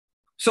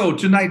So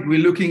tonight we're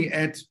looking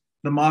at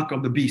the mark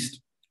of the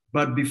beast.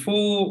 But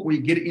before we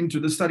get into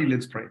the study,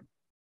 let's pray.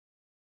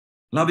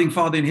 Loving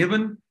Father in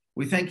heaven,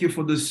 we thank you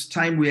for this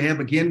time we have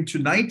again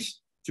tonight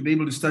to be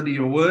able to study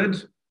your word.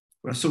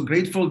 We're so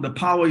grateful the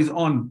power is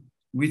on.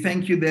 We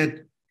thank you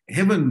that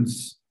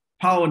heaven's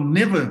power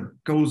never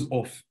goes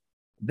off.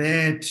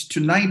 That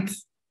tonight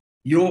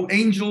your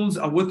angels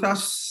are with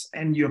us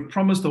and you have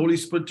promised the Holy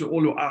Spirit to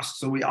all who ask.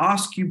 So we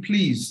ask you,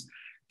 please,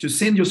 to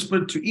send your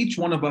Spirit to each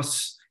one of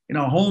us in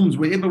our homes,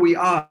 wherever we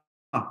are.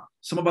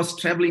 Some of us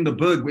traveling the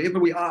berg, wherever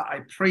we are,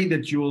 I pray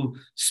that you'll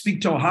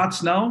speak to our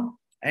hearts now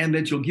and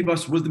that you'll give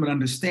us wisdom and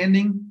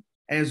understanding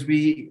as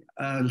we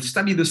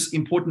study this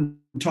important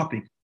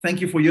topic.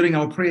 Thank you for hearing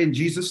our prayer in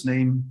Jesus'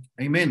 name.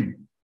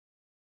 Amen.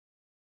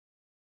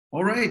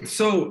 All right,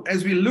 so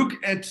as we look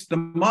at the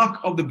mark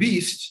of the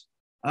beast,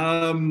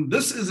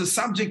 this is a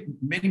subject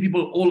many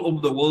people all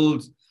over the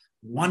world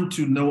want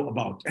to know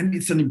about. And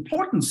it's an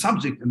important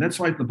subject, and that's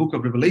why it's the book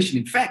of Revelation.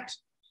 In fact,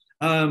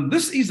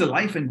 this is a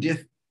life and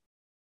death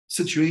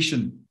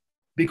situation,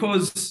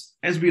 because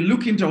as we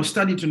look into our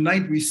study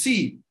tonight, we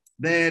see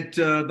that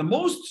the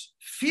most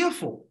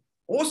fearful,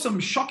 awesome,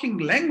 shocking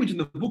language in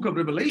the book of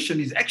Revelation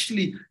is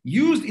actually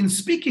used in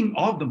speaking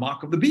of the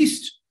mark of the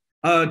beast.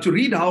 To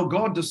read how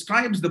God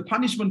describes the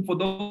punishment for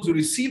those who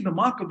receive the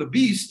mark of the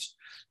beast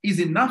is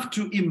enough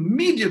to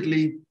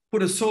immediately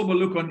put a sober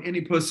look on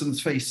any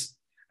person's face.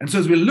 And so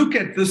as we look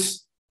at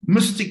this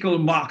mystical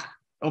mark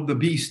of the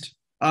beast,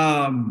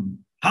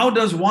 how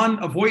does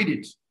one avoid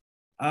it?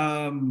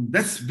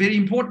 That's a very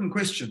important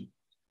question.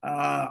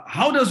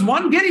 How does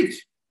one get it?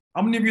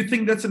 How many of you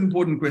think that's an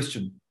important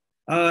question?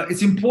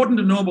 It's important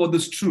to know about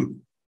this truth,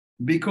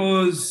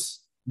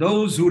 because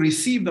those who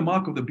receive the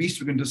mark of the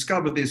beast, we can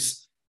discover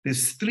there's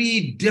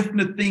three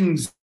definite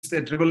things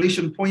that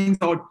Revelation points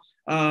out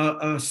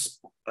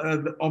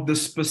of the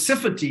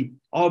specificity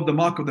of the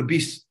mark of the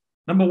beast.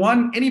 Number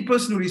one, any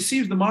person who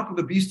receives the mark of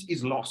the beast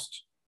is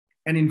lost.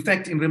 And in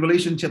fact, in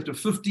Revelation chapter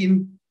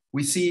 15,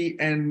 we see,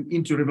 and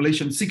into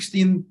Revelation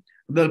 16,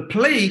 the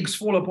plagues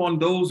fall upon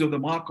those of the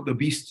mark of the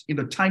beast in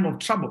the time of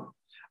trouble.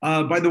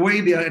 By the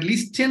way, there are at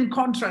least 10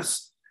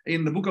 contrasts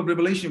in the book of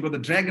Revelation. You've got the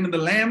dragon and the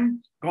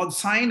lamb, God's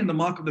sign and the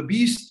mark of the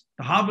beast,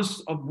 the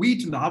harvest of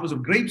wheat and the harvest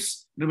of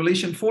grapes.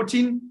 Revelation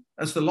 14,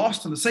 as the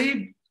lost and the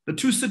saved. The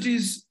two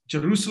cities,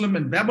 Jerusalem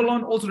and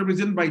Babylon, also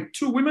represented by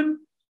two women.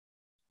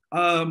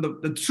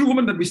 The true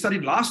woman that we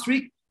studied last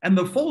week, and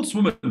the false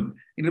woman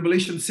in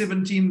Revelation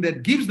 17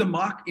 that gives the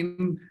mark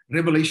in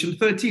Revelation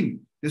 13.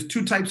 There's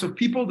two types of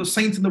people, the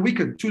saints and the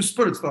wicked, two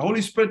spirits, the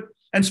Holy Spirit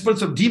and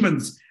spirits of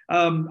demons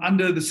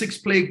under the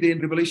sixth plague there in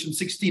Revelation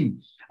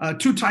 16.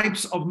 Two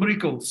types of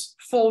miracles,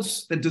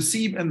 false that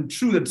deceive and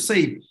true that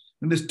save.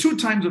 And there's two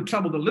times of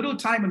trouble, the little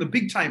time and the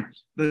big time.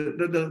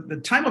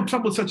 The time of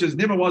trouble such as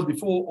never was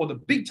before, or the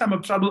big time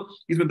of trouble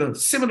is when the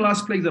seven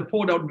last plagues are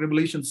poured out in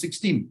Revelation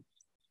 16.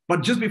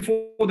 But just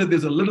before that,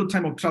 there's a little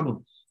time of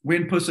trouble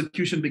when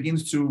persecution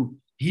begins to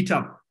heat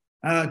up.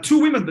 Two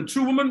women, the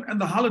true woman and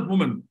the harlot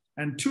woman,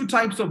 and two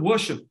types of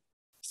worship,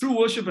 true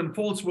worship and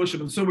false worship.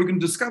 And so we can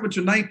discover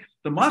tonight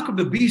the mark of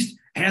the beast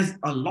has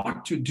a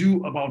lot to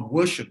do about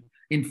worship.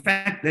 In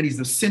fact, that is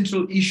the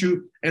central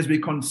issue as we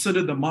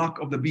consider the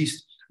mark of the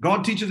beast.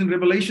 God teaches in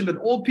Revelation that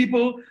all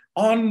people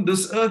on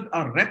this earth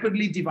are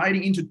rapidly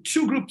dividing into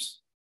two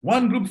groups.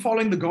 One group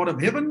following the God of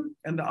heaven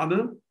and the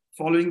other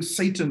following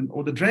Satan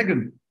or the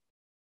dragon.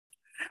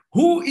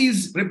 Who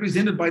is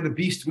represented by the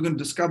beast? We're going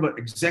to discover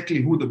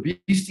exactly who the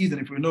beast is.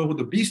 And if we know who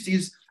the beast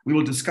is, we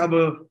will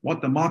discover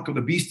what the mark of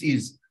the beast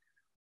is.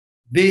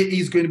 There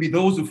is going to be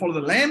those who follow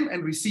the Lamb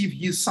and receive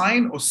his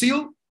sign or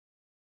seal.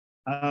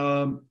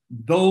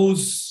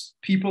 Those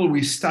people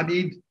we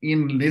studied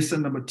in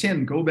lesson number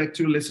 10. Go back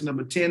to lesson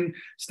number 10,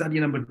 study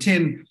number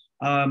 10,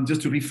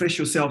 just to refresh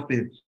yourself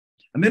there.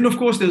 And then, of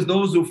course, there's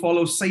those who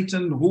follow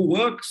Satan, who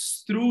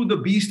works through the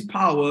beast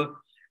power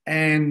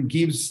and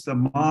gives the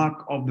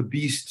mark of the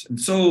beast. And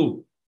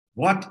so,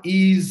 what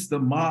is the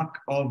mark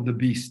of the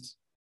beast?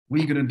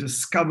 We're going to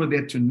discover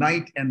that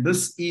tonight. And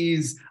this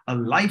is a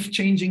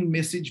life-changing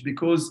message,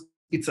 because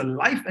it's a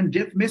life and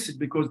death message,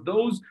 because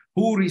those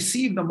who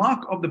receive the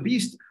mark of the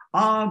beast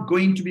are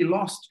going to be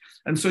lost.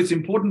 And so it's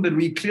important that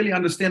we clearly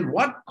understand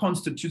what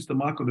constitutes the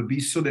mark of the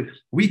beast so that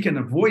we can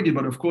avoid it.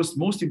 But of course,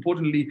 most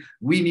importantly,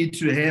 we need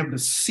to have the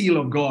seal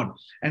of God.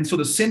 And so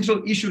the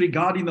central issue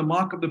regarding the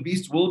mark of the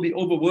beast will be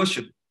over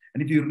worship.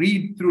 And if you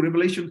read through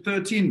Revelation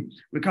 13,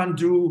 we can't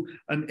do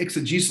an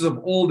exegesis of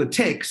all the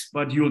text,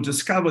 but you'll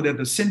discover that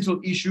the central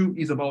issue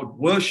is about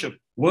worship,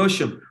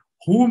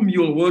 whom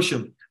you'll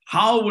worship,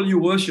 how will you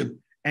worship,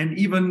 and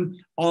even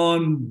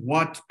on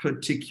what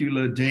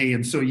particular day.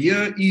 And so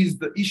here is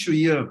the issue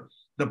here.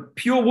 The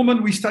pure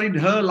woman, we studied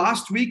her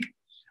last week,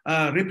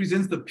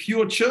 represents the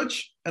pure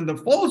church, and the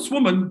false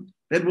woman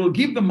that will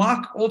give the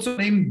mark, also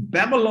named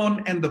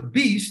Babylon and the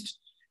beast,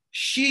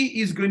 she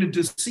is going to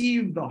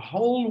deceive the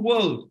whole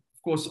world.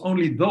 Of course,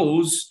 only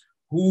those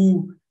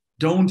who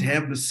don't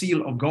have the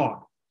seal of God.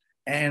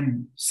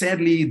 And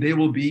sadly, they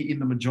will be in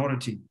the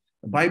majority.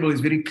 The Bible is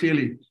very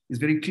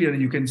clear,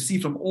 and you can see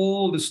from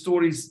all the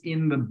stories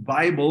in the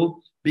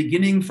Bible,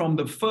 beginning from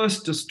the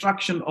first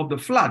destruction of the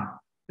flood,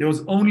 there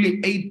was only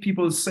 8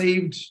 people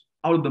saved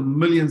out of the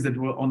millions that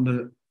were on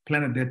the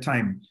planet at that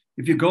time.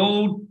 If you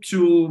go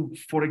to,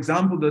 for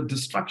example, the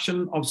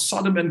destruction of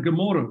Sodom and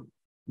Gomorrah,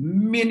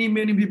 many,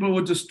 many people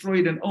were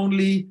destroyed and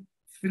only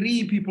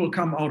 3 people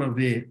come out of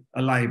there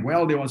alive.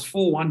 Well, there was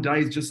 4, one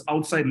dies just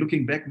outside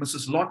looking back,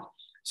 Mrs. Lot.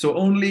 So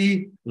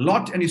only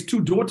Lot and his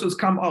 2 daughters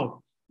come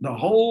out. The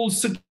whole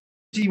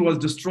city was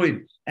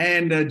destroyed.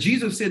 And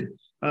Jesus said,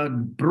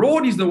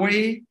 broad is the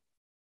way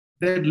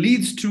that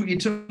leads to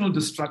eternal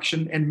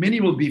destruction, and many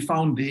will be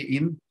found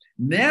therein.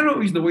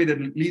 Narrow is the way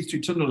that leads to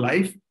eternal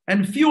life,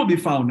 and few will be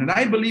found. And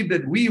I believe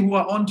that we who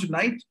are on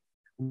tonight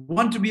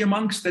want to be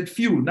amongst that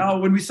few. Now,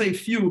 when we say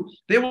few,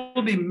 there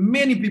will be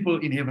many people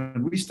in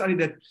heaven. We studied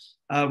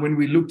that when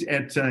we looked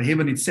at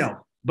heaven itself.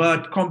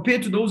 But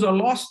compared to those who are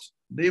lost,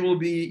 they will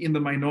be in the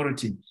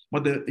minority.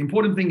 But the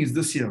important thing is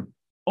this here.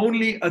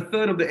 Only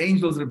 1/3 of the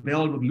angels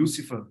rebelled with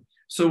Lucifer.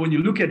 So when you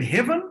look at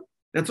heaven,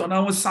 that's on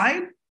our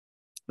side.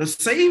 The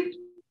saved,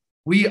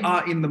 we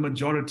are in the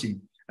majority.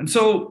 And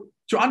so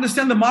to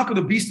understand the mark of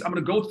the beast, I'm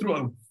going to go through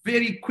a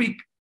very quick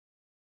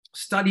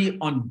study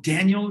on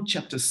Daniel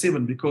chapter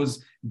 7,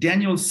 because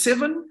Daniel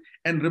 7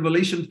 and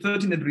Revelation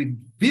 13 that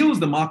reveals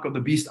the mark of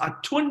the beast are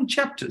twin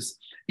chapters,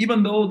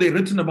 even though they're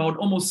written about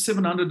almost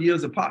 700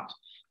 years apart.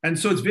 And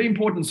so it's very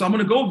important. So I'm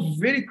going to go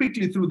very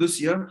quickly through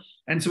this year.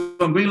 And so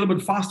I'm going a little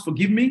bit fast,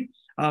 forgive me,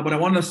 but I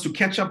want us to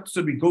catch up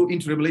so we go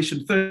into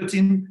Revelation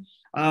 13.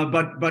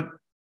 But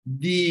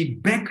the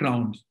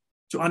background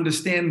to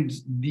understand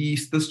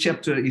this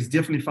chapter is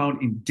definitely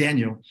found in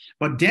Daniel.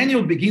 But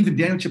Daniel begins in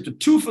Daniel chapter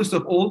 2, first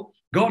of all.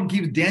 God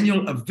gives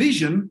Daniel a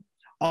vision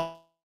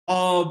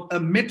of a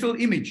metal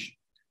image.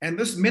 And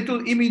this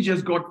metal image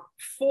has got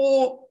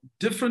 4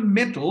 different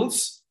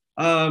metals: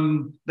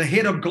 the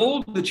head of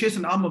gold, the chest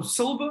and arm of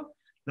silver,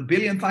 the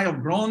belly and thigh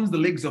of bronze, the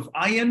legs of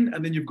iron,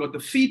 and then you've got the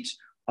feet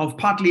of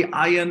partly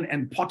iron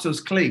and potter's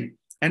clay.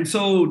 And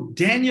so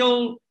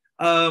Daniel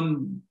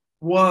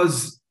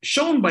was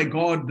shown by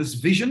God this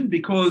vision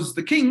because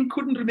the king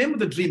couldn't remember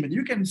the dream. And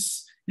you can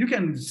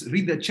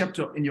read that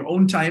chapter in your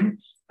own time.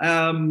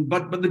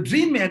 But the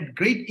dream had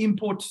great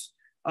import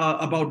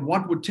about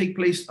what would take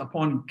place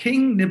upon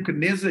King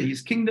Nebuchadnezzar,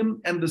 his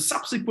kingdom, and the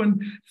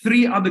subsequent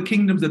 3 other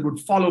kingdoms that would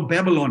follow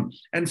Babylon.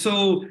 And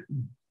so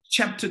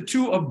chapter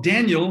 2 of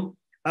Daniel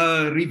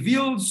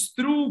reveals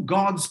through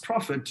God's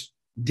prophet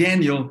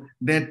Daniel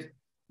that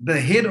the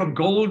head of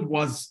gold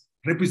was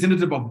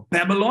representative of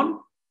Babylon,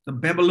 the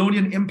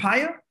Babylonian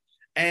Empire,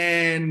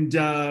 and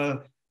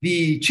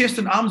the chest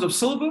and arms of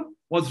silver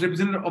was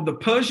representative of the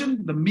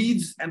Persian. The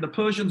Medes and the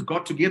Persians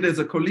got together as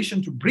a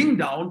coalition to bring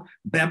down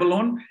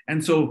Babylon.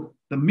 And so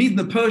the Medes and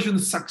the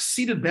Persians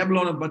succeeded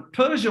Babylon, but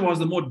Persia was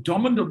the more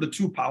dominant of the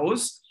 2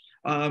 powers.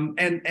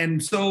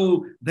 And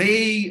so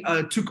they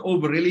took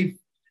over, really.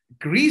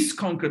 Greece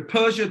conquered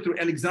Persia through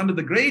Alexander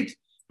the Great.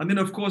 And then,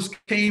 of course,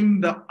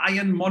 came the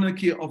iron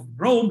monarchy of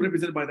Rome,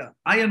 represented by the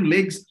iron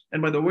legs.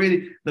 And by the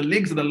way, the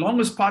legs are the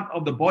longest part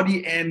of the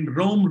body, and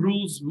Rome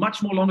rules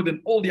much more longer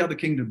than all the other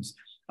kingdoms.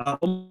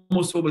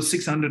 Almost over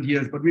 600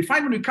 years. But we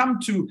find when we come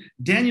to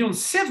Daniel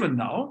 7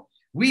 now,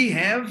 we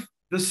have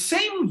the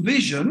same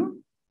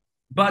vision,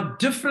 but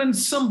different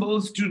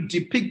symbols to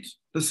depict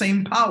the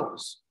same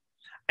powers.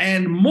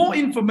 And more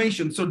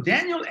information. So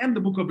Daniel and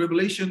the book of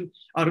Revelation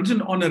are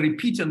written on a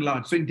repeat and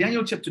large. So in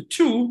Daniel chapter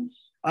 2,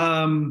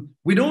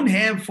 we don't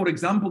have, for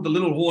example, the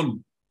little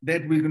horn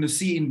that we're going to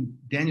see in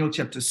Daniel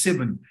chapter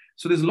 7.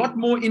 So there's a lot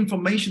more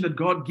information that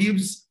God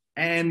gives,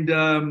 and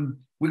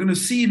we're going to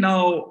see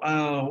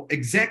now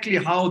exactly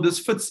how this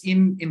fits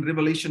in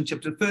Revelation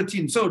chapter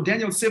 13. So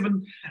Daniel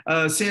 7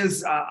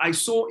 says, I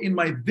saw in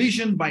my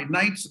vision by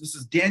night. So this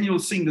is Daniel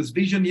seeing this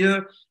vision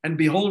here. And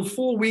behold,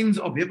 4 winds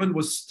of heaven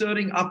was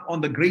stirring up on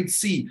the great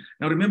sea.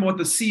 Now remember what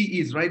the sea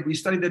is, right? We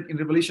studied that in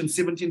Revelation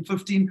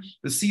 17:15.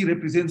 The sea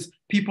represents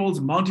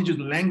peoples, multitudes,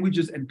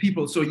 languages, and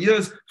people. So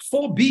here's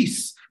 4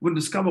 beasts. We'll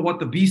discover what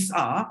the beasts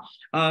are.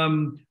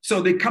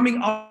 So they're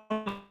coming out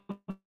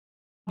of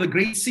the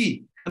great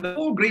sea. And the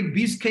 4 great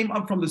beasts came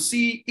up from the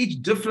sea,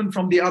 each different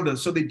from the other.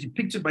 So they're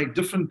depicted by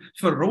different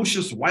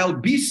ferocious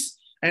wild beasts.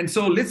 And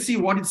so let's see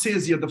what it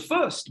says here. The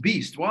first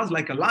beast was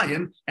like a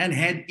lion and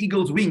had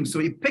eagle's wings. So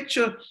you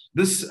picture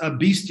this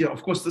beast here.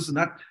 Of course, this is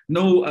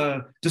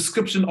no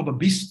description of a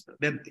beast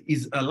that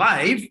is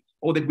alive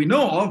or that we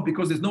know of,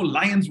 because there's no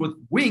lions with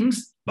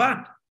wings.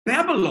 But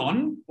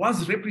Babylon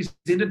was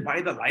represented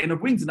by the lion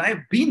of wings. And I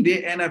have been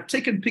there and I've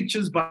taken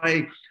pictures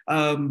by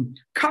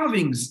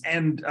carvings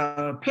and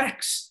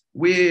plaques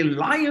where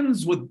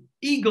lions with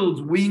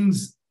eagle's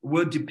wings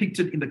were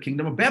depicted in the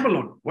kingdom of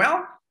Babylon.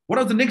 Well, what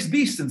are the next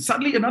beast? And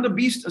suddenly another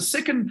beast, a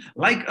second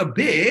like a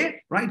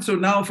bear, right? So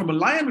now from a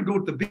lion we go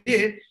to the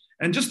bear.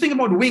 And just think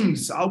about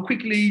wings, how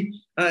quickly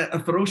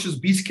a ferocious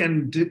beast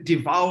can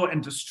devour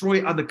and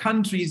destroy other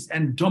countries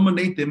and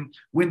dominate them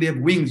when they have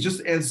wings.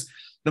 Just as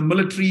the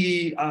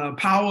military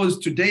powers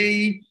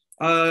today,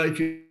 if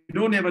you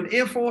don't have an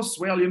air force,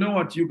 well, you know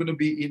what? You're going to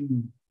be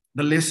in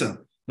the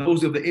lesser.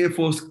 Those of the air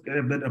force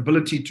have that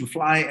ability to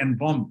fly and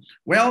bomb.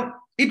 Well,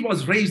 it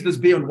was raised, this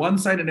bear, on one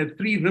side and had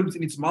 3 ribs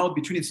in its mouth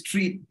between its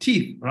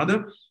teeth,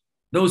 rather.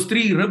 Those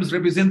 3 ribs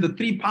represent the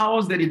 3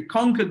 powers that it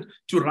conquered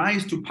to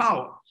rise to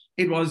power.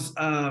 It was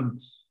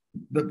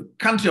the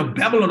country of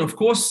Babylon, of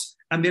course,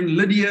 and then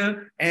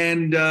Lydia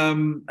and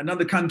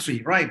another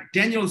country, right?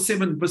 Daniel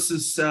 7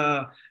 verses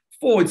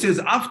 4, it says,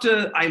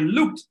 after I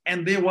looked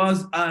and there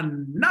was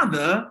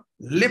another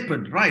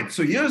leopard, right?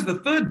 So here's the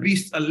third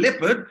beast, a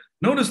leopard.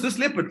 Notice this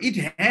leopard,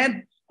 it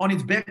had on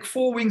its back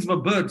 4 wings of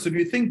a bird. So if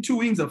you think 2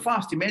 wings are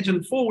fast,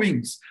 imagine 4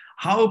 wings.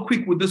 How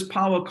quick would this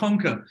power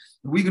conquer?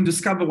 We can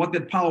discover what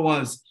that power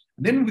was.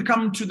 Then we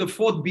come to the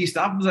 4th beast.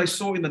 After I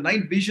saw in the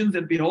night visions,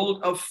 and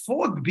behold, a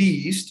 4th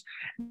beast,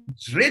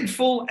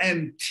 dreadful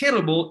and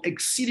terrible,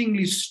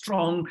 exceedingly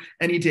strong,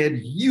 and it had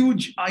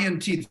huge iron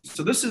teeth.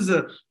 So this is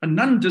a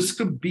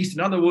nondescript beast.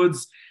 In other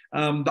words,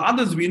 the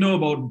others we know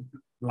about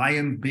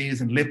lions,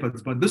 bears, and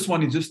leopards, but this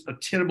one is just a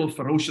terrible,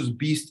 ferocious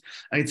beast.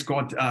 It's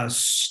got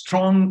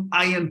strong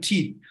iron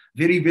teeth,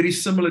 very, very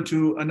similar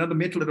to another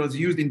metal that was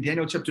used in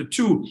Daniel chapter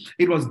 2.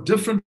 It was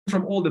different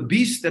from all the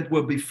beasts that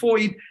were before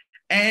it,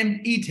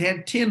 and it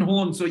had 10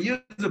 horns. So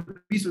here's a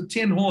beast with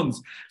 10 horns.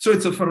 So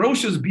it's a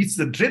ferocious beast,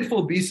 it's a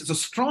dreadful beast, it's a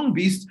strong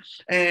beast,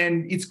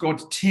 and it's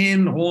got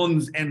 10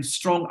 horns and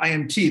strong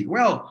iron teeth.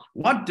 Well,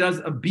 what does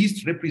a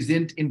beast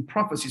represent in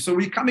prophecy? So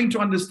we're coming to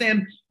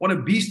understand what a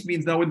beast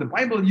means. Now, when the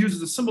Bible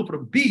uses a symbol for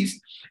a beast,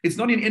 it's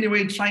not in any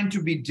way trying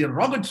to be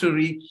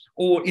derogatory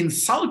or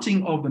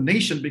insulting of the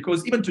nation,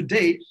 because even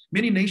today,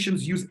 many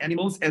nations use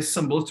animals as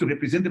symbols to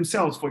represent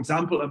themselves. For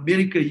example,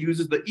 America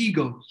uses the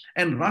eagle,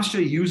 and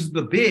Russia uses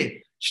the bear.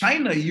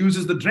 China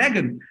uses the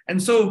dragon.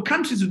 And so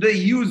countries today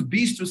use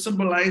beasts to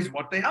symbolize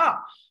what they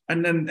are.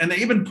 And they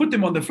even put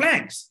them on the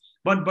flags.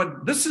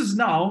 But this is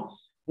now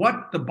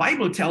what the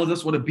Bible tells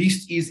us what a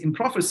beast is in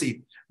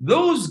prophecy.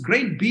 Those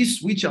great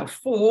beasts which are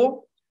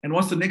 4, and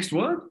what's the next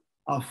word?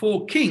 Are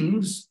 4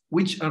 kings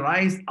which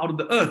arise out of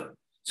the earth.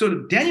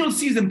 So Daniel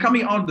sees them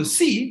coming out of the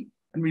sea,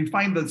 and we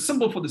find the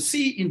symbol for the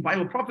sea in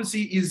Bible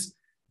prophecy is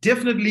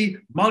definitely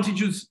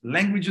multitudes,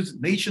 languages,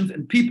 nations,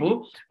 and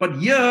people. But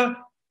here,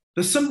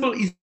 the symbol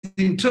is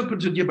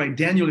interpreted here by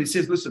Daniel. He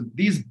says, listen,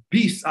 these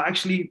beasts are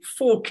actually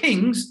 4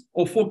 kings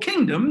or 4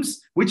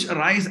 kingdoms which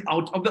arise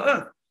out of the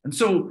earth. And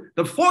so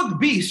the 4th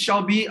beast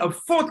shall be a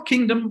 4th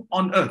kingdom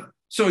on earth.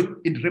 So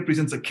it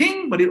represents a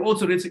king, but it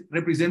also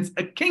represents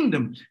a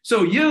kingdom.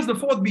 So here's the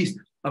 4th beast,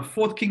 a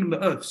 4th kingdom on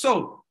the earth.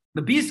 So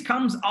the beast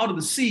comes out of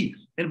the sea.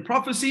 In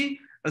prophecy,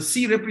 a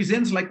sea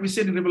represents, like we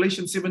said in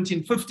Revelation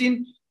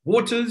 17:15,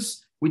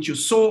 waters which you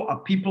saw are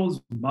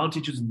peoples,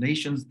 multitudes,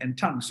 nations, and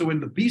tongues. So when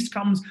the beast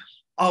comes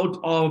out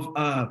of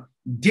a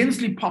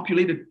densely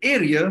populated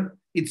area,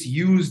 it's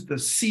used, the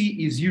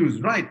sea is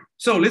used, right?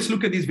 So let's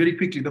look at these very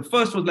quickly. The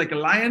first was like a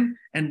lion,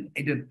 and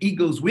it had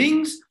eagle's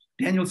wings.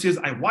 Daniel says,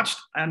 I watched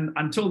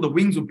until the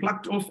wings were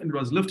plucked off and it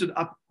was lifted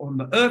up on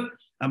the earth.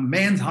 A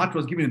man's heart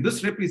was given.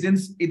 This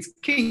represents its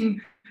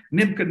king,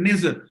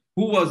 Nebuchadnezzar,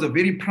 who was a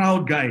very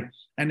proud guy.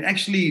 And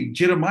actually,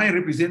 Jeremiah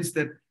represents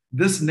that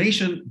this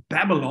nation,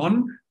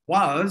 Babylon,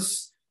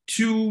 was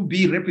to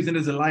be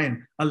represented as a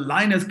lion. A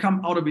lion has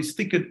come out of his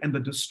thicket, and the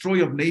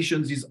destroyer of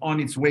nations is on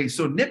its way.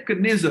 So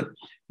Nebuchadnezzar,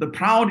 the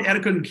proud,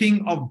 arrogant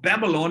king of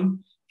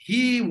Babylon,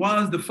 he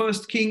was the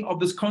first king of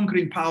this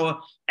conquering power,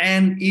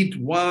 and it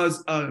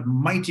was a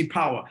mighty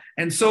power.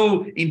 And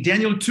so in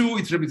Daniel 2,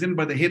 it's represented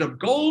by the head of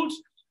gold,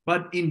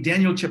 but in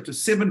Daniel chapter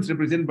 7, it's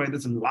represented by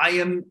this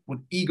lion with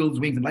eagle's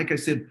wings. And like I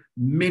said,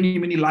 many,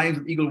 many lions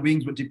with eagle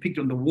wings were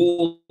depicted on the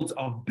walls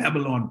of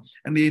Babylon,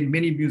 and they're in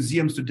many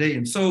museums today.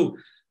 And so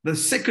the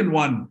second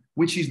one,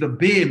 which is the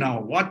bear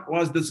now, what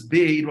was this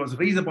bear? It was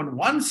raised up on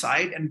one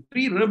side and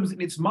 3 ribs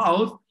in its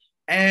mouth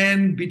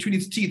and between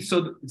its teeth.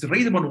 So it's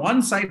raised up on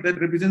one side that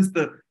represents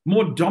the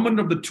more dominant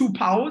of the 2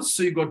 powers.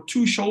 So you've got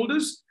 2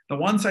 shoulders. The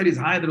one side is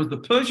higher. That was the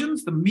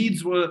Persians. The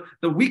Medes were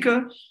the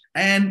weaker.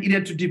 And it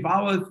had to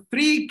devour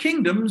 3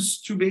 kingdoms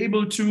to be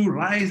able to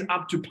rise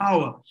up to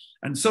power.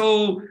 And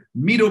so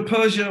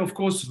Medo-Persia, of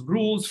course,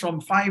 rules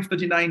from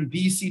 539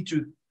 BC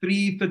to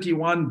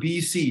 331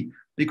 BC.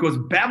 Because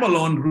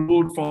Babylon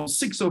ruled from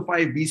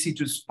 605 BC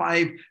to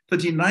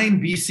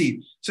 539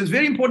 BC. So it's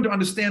very important to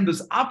understand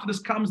this. After this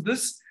comes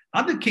this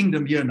other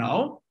kingdom here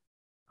now,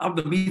 of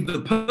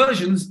the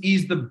Persians,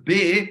 is the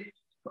bear.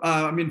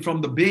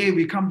 From the bear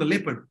we come the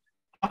leopard.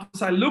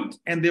 After I looked,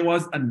 and there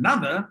was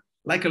another,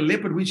 like a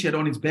leopard, which had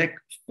on its back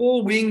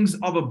 4 wings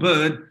of a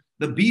bird.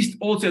 The beast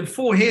also had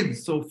 4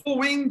 heads. So 4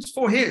 wings,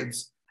 4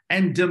 heads,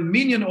 and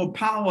dominion or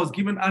power was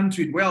given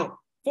unto it. Well,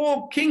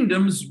 4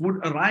 kingdoms would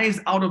arise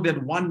out of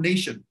that one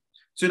nation.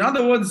 So in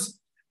other words,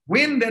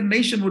 when that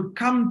nation would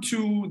come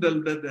to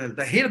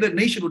the head of that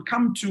nation would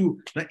come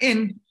to the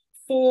end,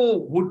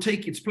 4 would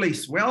take its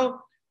place.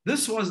 Well,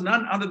 this was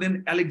none other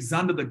than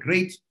Alexander the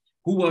Great,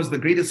 who was the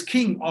greatest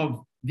king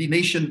of the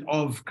nation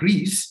of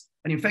Greece.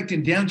 And in fact,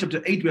 in Daniel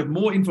chapter 8, we have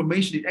more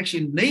information. It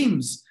actually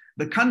names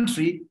the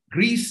country,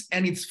 Greece,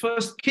 and its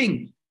first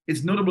king,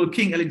 its notable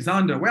king,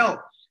 Alexander.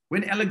 Well,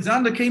 When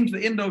Alexander came to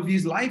the end of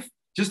his life,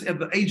 just at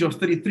the age of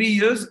 33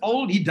 years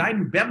old, he died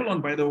in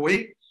Babylon, by the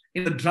way,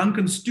 in a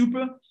drunken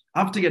stupor.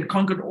 After he had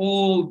conquered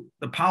all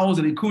the powers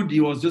that he could, he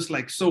was just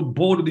like so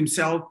bored with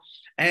himself.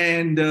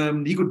 And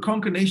he could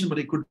conquer nations, but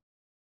he couldn't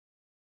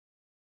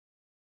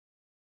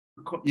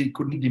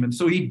lead demons.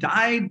 So he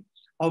died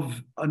of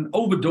an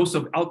overdose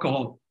of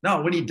alcohol.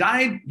 Now, when he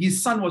died,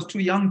 his son was too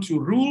young to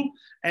rule.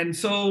 And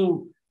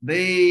so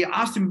they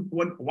asked him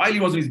while he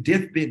was on his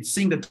deathbed,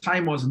 seeing the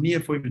time was near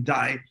for him to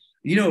die,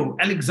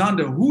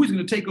 Alexander, who is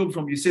going to take over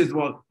from you? He says,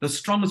 well, the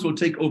strongest will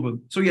take over.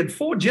 So he had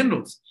 4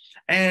 generals.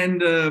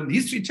 And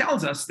history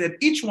tells us that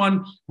each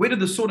one wielded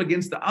the sword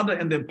against the other,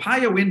 and the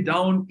empire went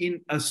down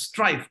in a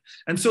strife.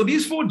 And so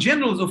these 4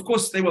 generals, of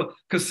course, they were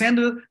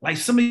Cassander,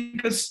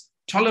 Lysimachus,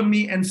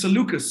 Ptolemy, and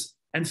Seleucus.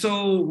 And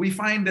so we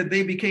find that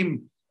they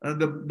became,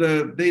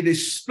 they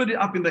split it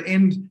up in the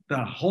end.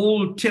 The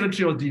whole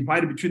territory was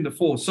divided between the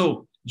 4.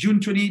 So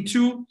June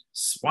 22,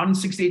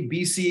 168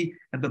 BC,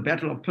 at the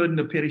Battle of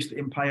Perdina perished the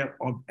empire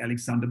of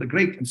Alexander the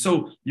Great. And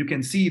so you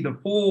can see the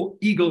 4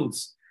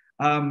 eagles,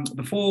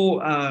 the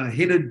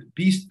 4-headed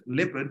beast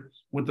leopard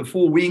with the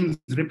 4 wings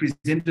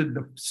represented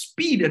the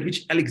speed at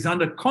which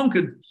Alexander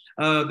conquered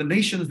the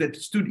nations that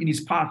stood in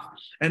his path.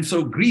 And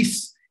so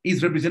Greece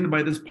is represented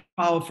by this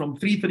power from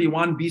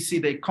 331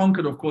 BC. They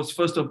conquered, of course,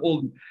 first of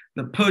all,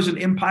 the Persian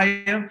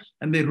Empire,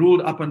 and they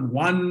ruled up in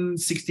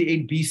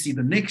 168 BC.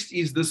 The next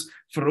is this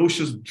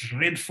ferocious,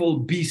 dreadful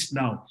beast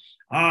now.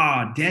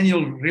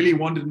 Daniel really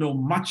wanted to know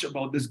much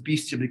about this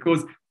beast here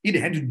because it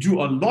had to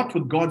do a lot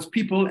with God's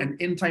people and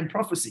end-time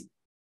prophecy.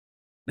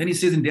 Then he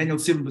says in Daniel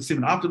 7, verse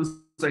 7, after this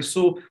I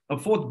saw a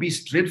 4th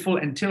beast, dreadful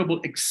and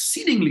terrible,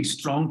 exceedingly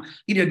strong.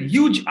 It had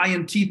huge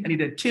iron teeth and it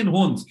had 10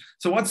 horns.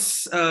 So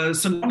what's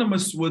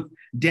synonymous with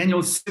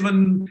Daniel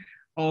 7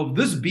 of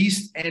this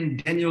beast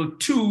and Daniel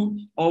 2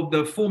 of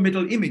the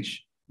 4-metal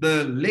image?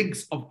 The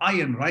legs of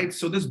iron, right?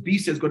 So this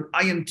beast has got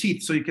iron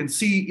teeth. So you can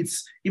see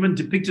it's even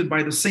depicted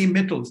by the same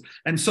metals.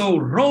 And so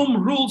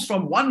Rome rules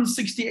from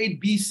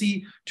 168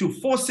 BC to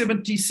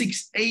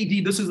 476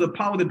 AD. This is the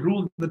power that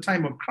ruled in the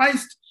time of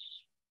Christ.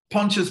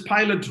 Pontius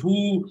Pilate,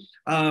 who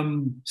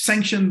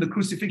sanctioned the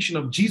crucifixion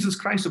of Jesus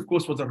Christ, of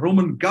course, was a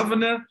Roman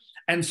governor.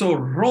 And so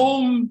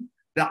Rome,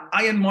 the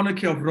iron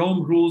monarchy of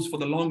Rome, rules for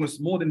the longest,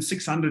 more than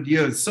 600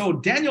 years. So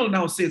Daniel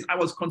now says, I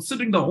was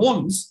considering the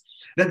horns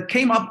that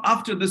came up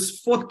after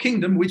this 4th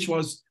kingdom, which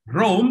was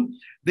Rome.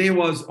 There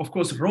was, of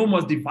course, Rome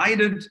was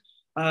divided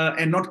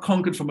and not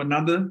conquered from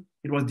another.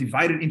 It was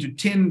divided into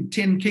 10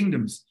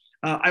 kingdoms.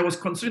 I was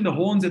considering the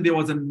horns, and there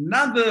was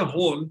another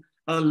horn,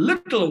 a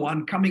little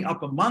one coming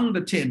up among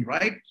the 10,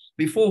 right?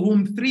 Before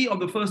whom 3 of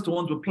the first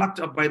horns were plucked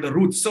up by the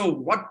roots. So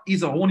what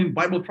is a horn in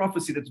Bible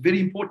prophecy? That's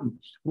very important.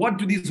 What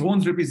do these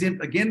horns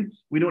represent? Again,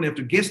 we don't have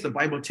to guess. The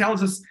Bible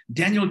tells us,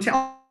 Daniel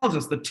tells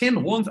us the 10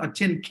 horns are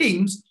 10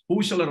 kings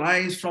who shall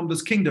arise from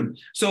this kingdom.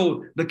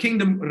 So the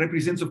kingdom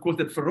represents, of course,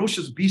 that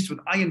ferocious beast with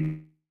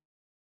iron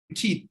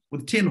teeth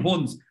with 10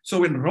 horns.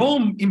 So when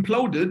Rome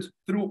imploded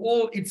through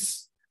all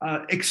its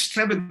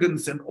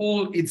extravagance and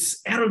all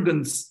its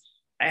arrogance,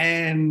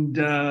 and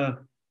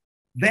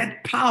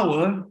that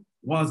power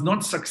was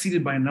not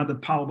succeeded by another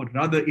power, but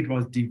rather it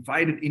was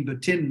divided into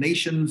 10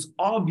 nations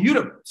of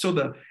Europe. So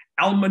the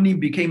Alemanni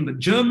became the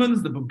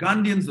Germans, the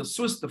Burgundians, the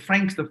Swiss, the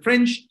Franks, the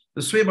French,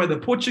 the Suebi, the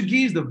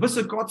Portuguese, the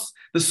Visigoths,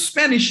 the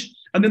Spanish,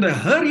 and then the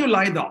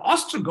Heruli, the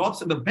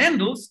Ostrogoths, and the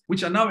Vandals,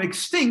 which are now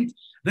extinct.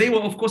 They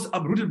were, of course,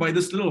 uprooted by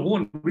this little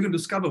horn. We're going to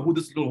discover who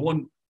this little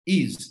horn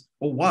is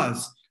or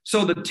was.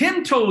 So the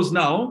 10 toes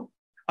now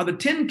are the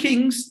 10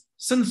 kings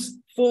since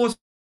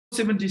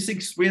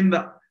 476, when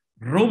the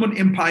Roman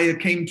Empire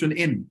came to an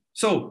end.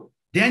 So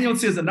Daniel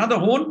says another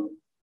horn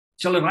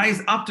shall arise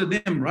after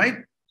them, right?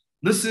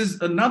 This is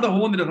another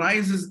horn that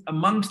arises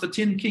amongst the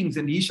 10 kings,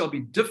 and he shall be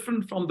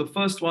different from the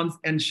first ones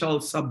and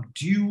shall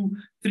subdue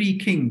 3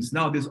 kings.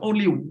 Now, there's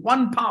only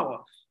one power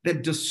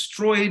that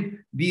destroyed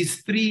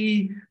these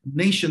 3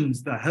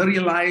 nations, the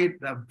Heruli,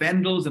 the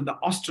Vandals, and the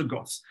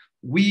Ostrogoths.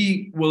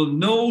 We will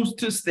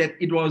notice that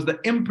it was the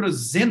Emperor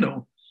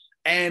Zeno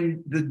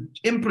and the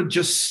Emperor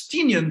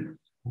Justinian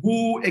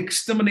who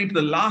exterminated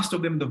the last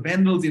of them, the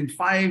Vandals, in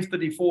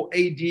 534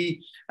 AD.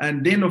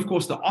 And then, of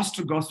course, the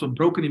Ostrogoths were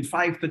broken in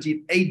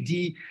 530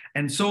 AD.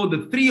 And so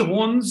the 3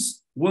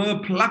 horns were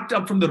plucked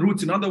up from the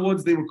roots. In other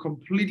words, they were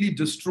completely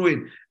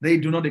destroyed. They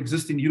do not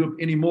exist in Europe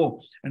anymore.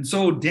 And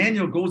so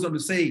Daniel goes on to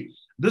say,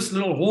 this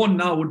little horn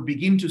now would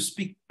begin to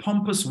speak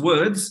pompous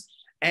words,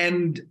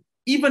 and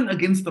even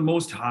against the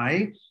Most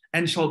High,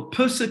 and shall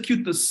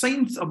persecute the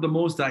saints of the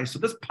Most High. So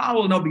this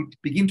power will now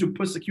begin to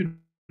persecute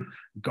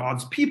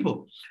God's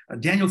people.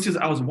 Daniel says,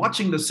 I was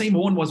watching, the same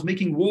horn was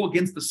making war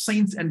against the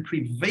saints and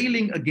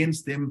prevailing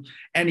against them,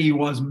 and he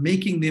was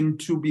making them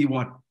to be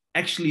what?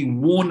 Actually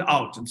worn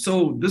out. And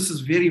so this is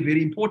very,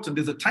 very important.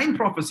 There's a time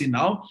prophecy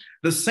now.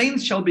 The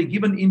saints shall be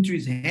given into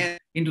his hand,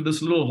 into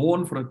this little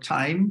horn for a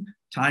time,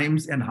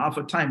 times, and half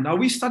a time. Now,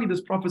 we studied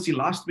this prophecy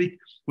last week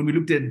when we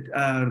looked at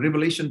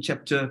Revelation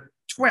chapter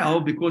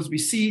 12, because we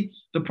see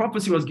the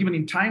prophecy was given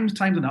in times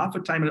and half a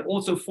time, and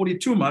also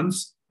 42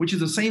 months, which is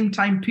the same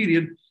time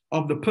period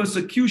of the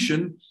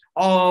persecution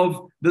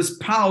of this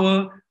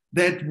power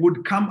that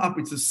would come up.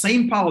 It's the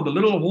same power. The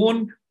little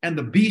horn and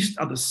the beast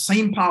are the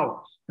same power.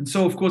 And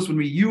so, of course, when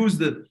we use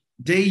the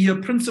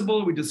day-year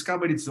principle, we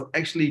discovered it's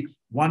actually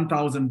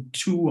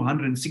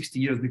 1,260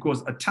 years,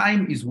 because a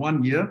time is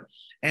 1 year,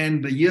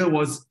 and the year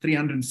was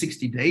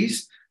 360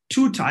 days.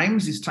 2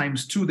 times is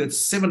times 2, that's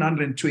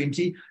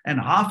 720, and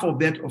half of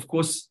that, of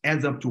course,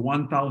 adds up to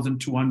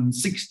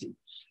 1,260.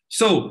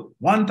 So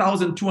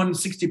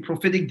 1,260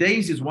 prophetic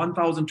days is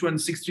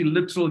 1,260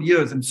 literal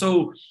years. And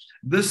so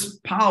this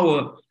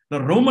power,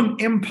 the Roman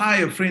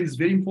Empire, friends,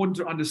 very important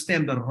to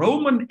understand. The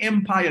Roman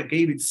Empire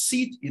gave its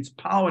seat, its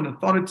power and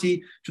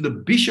authority to the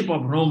Bishop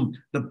of Rome,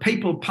 the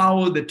papal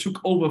power that took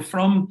over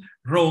from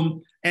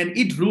Rome, and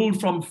it ruled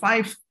from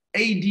 5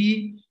 AD,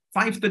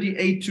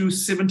 538 to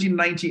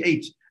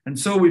 1798. And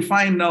so we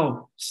find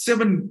now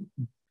 7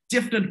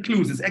 definite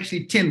clues. It's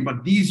actually 10,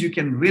 but these you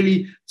can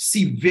really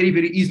see very,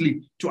 very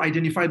easily to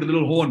identify the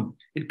little horn.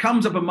 It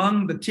comes up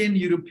among the 10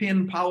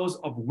 European powers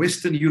of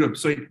Western Europe.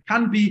 So it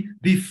can't be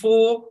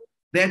before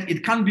that.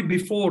 It can't be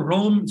before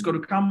Rome. It's got to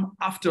come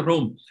after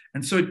Rome.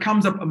 And so it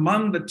comes up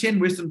among the 10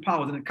 Western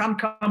powers, and it can't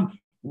come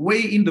way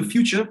in the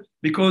future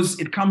because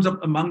it comes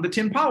up among the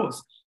 10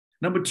 powers.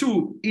 Number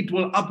 2, it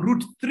will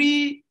uproot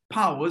 3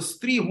 powers,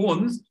 3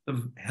 horns,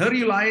 the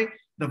Heruli,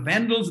 the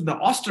Vandals, and the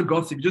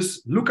Ostrogoths. If you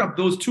just look up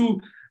those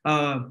 3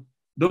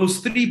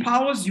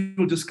 powers, you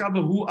will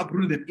discover who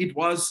uprooted them. It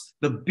was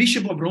the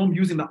Bishop of Rome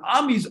using the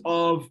armies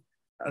of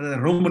the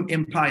Roman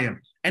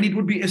Empire. And it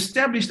would be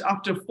established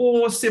after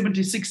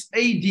 476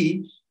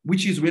 AD,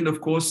 which is when,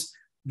 of course,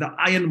 the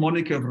Iron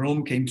Monarchy of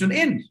Rome came to an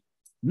end.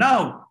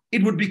 Now,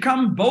 it would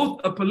become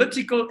both a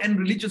political and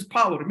religious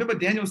power. Remember,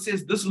 Daniel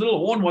says this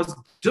little horn was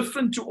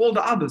different to all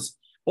the others.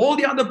 All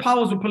the other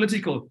powers were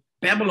political.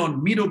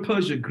 Babylon,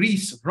 Medo-Persia,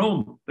 Greece,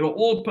 Rome, they were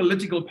all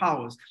political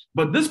powers.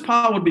 But this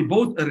power would be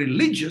both a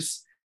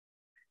religious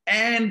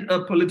and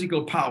a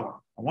political power.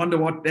 I wonder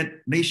what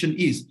that nation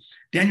is.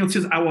 Daniel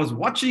says, I was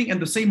watching,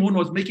 and the same horn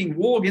was making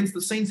war against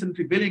the saints and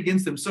rebelling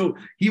against them. So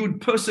he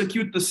would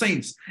persecute the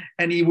saints.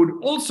 And he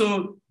would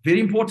also, very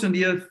important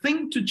here,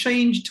 think to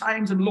change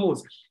times and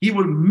laws. He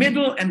will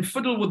meddle and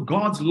fiddle with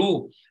God's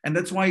law. And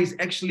that's why he's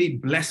actually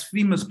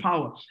blasphemous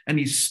power. And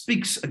he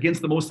speaks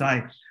against the Most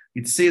High.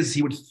 It says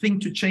he would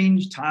think to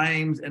change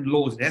times and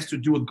laws. It has to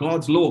do with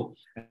God's law.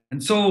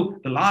 And so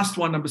the last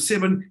one, number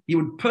 7, he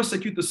would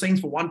persecute the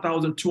saints for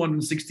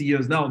 1,260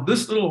 years. Now,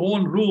 this little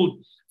horn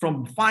ruled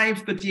from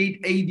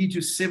 538 AD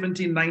to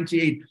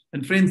 1798.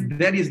 And friends,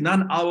 that is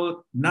none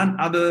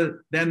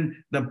other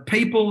than the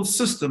papal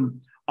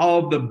system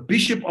of the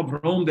Bishop of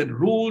Rome that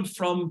ruled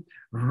from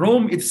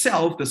Rome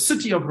itself, the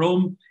city of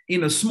Rome,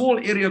 in a small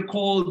area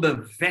called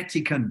the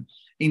Vatican.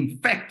 In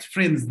fact,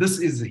 friends, this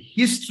is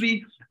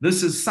history.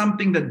 This is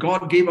something that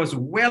God gave us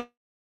well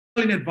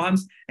in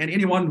advance, and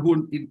anyone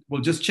who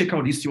will just check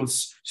out history will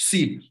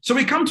see it. So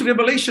we come to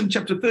Revelation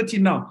chapter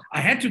 13 now. I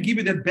had to give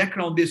you that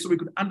background there so we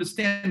could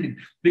understand it,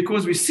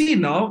 because we see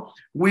now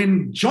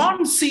when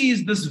John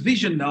sees this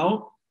vision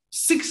now,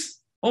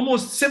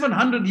 almost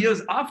 700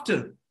 years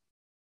after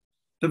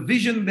the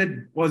vision that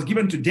was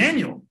given to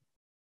Daniel,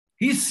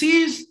 he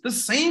sees the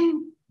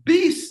same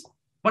beast,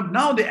 but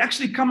now they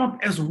actually come up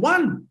as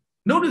one.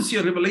 Notice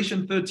here,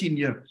 Revelation 13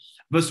 here.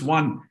 Verse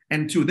 1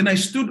 and 2. Then I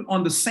stood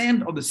on the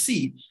sand of the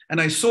sea, and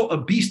I saw a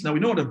beast. Now we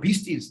know what a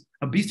beast is.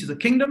 A beast is a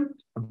kingdom.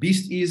 A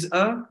beast is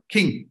a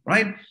king,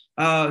 right?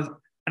 And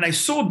I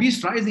saw a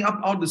beast rising up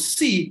out of the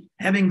sea,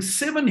 having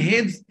 7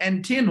 heads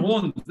and 10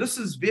 horns. This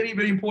is very,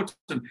 very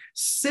important.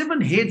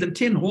 7 heads and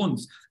 10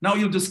 horns. Now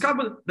you'll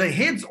discover the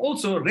heads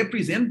also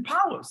represent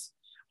powers.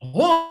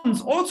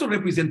 Horns also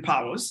represent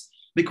powers,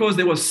 because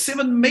there were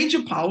 7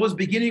 major powers,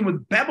 beginning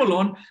with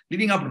Babylon,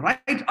 leading up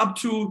right up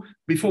to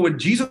before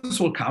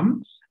Jesus will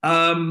come.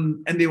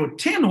 And there were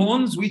 10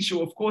 horns, which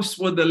of course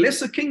were the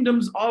lesser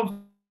kingdoms of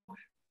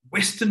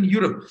Western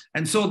Europe.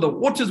 And so the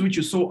waters which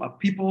you saw are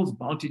peoples,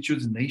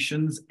 multitudes,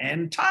 nations,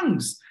 and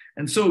tongues.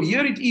 And so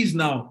here it is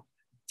now.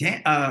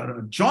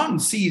 John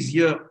sees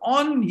here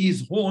on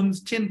his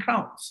horns 10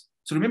 crowns.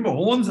 So remember,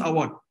 horns are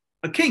what?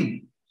 A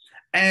king.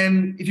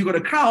 And if you got a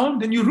crown,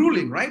 then you're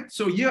ruling, right?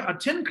 So here are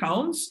 10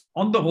 crowns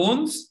on the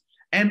horns,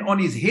 and on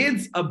his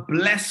heads a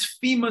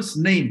blasphemous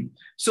name.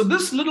 So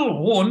this little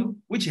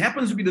horn, which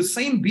happens to be the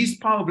same beast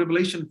power of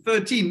Revelation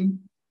 13,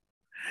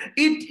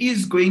 it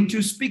is going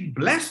to speak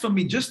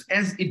blasphemy just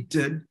as it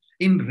did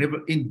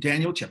in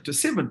Daniel chapter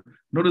 7.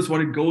 Notice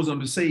what it goes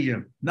on to say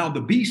here. Now the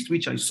beast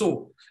which I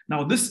saw.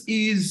 Now this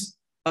is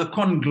a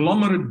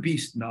conglomerate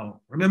beast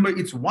now. Remember,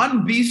 it's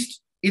one beast.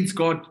 It's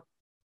got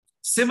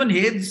 7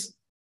 heads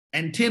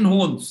and 10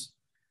 horns.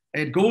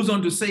 It goes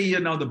on to say here,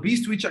 now the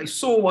beast which I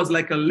saw was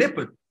like a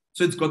leopard.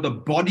 So it's got the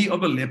body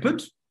of a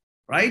leopard,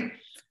 right?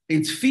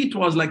 Its feet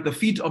was like the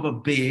feet of a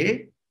bear,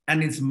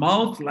 and its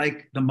mouth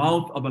like the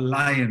mouth of a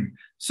lion.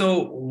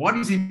 So what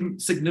is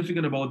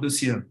significant about this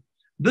here?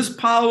 This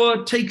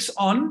power takes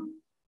on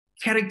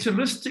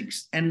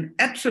characteristics and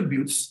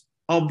attributes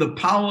of the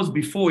powers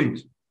before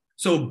it.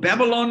 So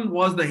Babylon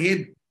was the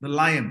head, the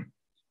lion.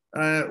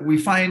 We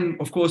find,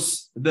 of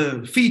course,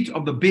 the feet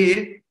of the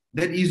bear.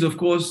 That is, of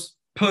course,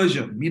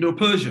 Persia,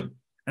 Medo-Persia.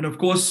 And, of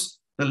course,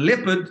 the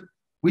leopard,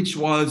 which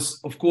was,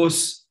 of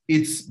course,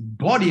 its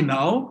body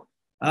now.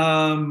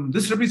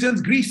 This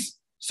represents Greece.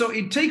 So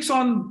it takes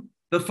on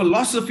the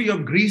philosophy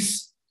of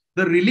Greece,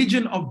 the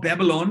religion of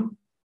Babylon,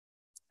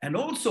 and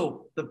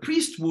also the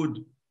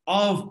priesthood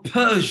of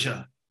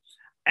Persia.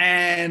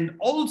 And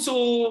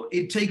also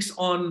it takes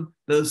on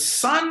the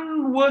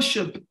sun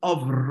worship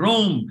of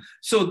Rome.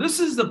 So this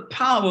is the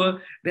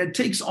power that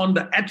takes on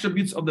the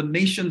attributes of the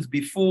nations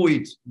before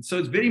it. So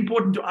it's very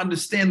important to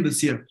understand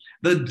this here.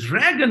 The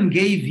dragon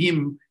gave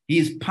him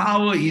his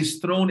power, his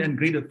throne, and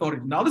great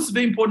authority. Now this is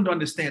very important to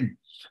understand.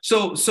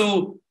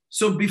 So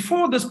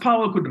before this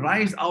power could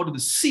rise out of the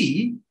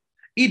sea,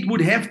 it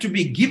would have to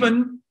be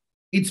given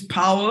its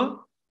power,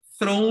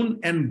 throne,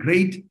 and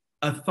great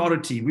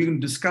authority. We can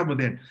discover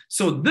that.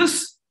 So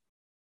this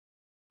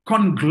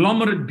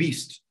conglomerate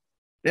beast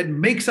that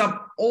makes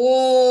up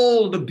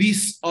all the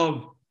beasts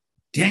of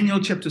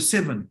Daniel chapter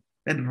 7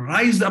 that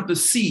rise up the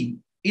sea,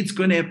 it's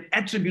going to have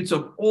attributes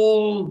of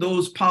all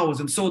those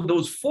powers. And so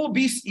those four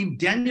beasts in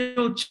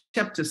Daniel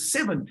chapter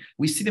 7,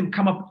 we see them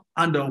come up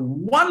under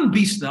one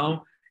beast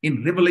now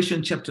in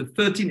Revelation chapter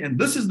 13. And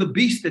this is the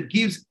beast that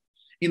gives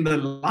in the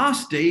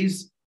last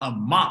days a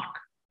mark.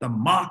 The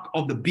mark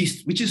of the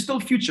beast, which is still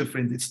future,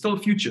 friends. It's still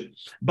future.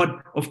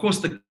 But of course,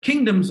 the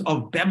kingdoms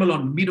of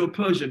Babylon,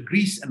 Medo-Persia,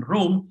 Greece, and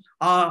Rome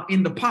are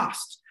in the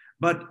past.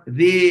 But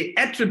their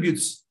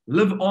attributes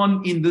live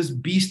on in this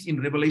beast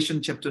in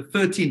Revelation chapter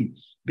 13,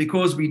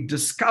 because we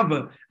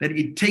discover that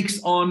it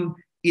takes on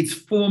its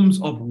forms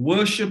of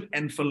worship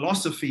and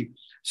philosophy.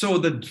 So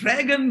the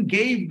dragon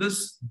gave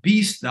this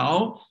beast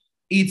now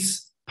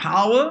its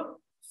power,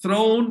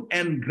 throne,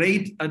 and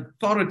great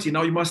authority.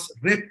 Now you must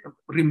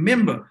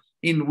remember,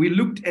 we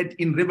looked at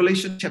in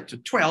Revelation chapter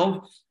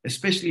 12,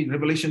 especially in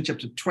Revelation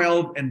chapter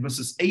 12 and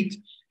verses 8,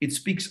 it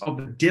speaks of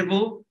the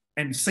devil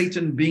and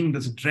Satan being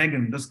this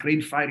dragon, this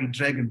great fiery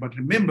dragon. But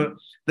remember,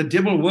 the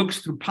devil works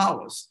through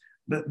powers.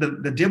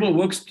 The devil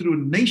works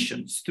through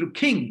nations, through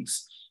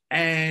kings.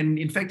 And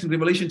in fact, in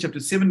Revelation chapter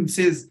 7, it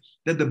says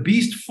that the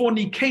beast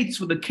fornicates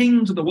with the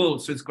kings of the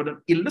world. So it's got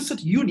an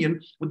illicit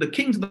union with the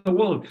kings of the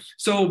world.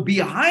 So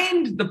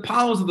behind the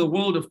powers of the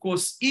world, of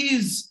course,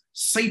 is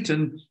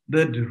Satan,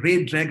 the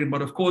red dragon.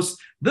 But of course,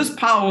 this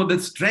power,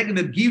 this dragon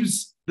that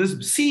gives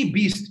this sea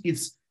beast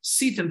its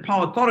seat and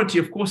power, authority,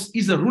 of course,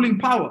 is a ruling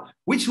power.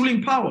 Which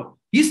ruling power?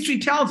 History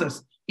tells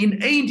us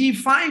in AD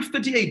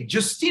 538,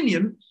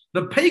 Justinian,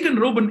 the pagan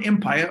Roman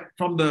Empire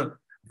from the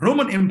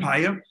Roman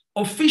Empire,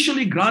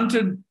 officially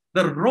granted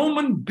the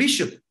Roman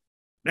bishop,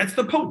 that's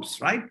the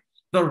popes, right,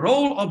 the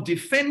role of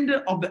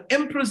defender of the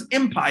emperor's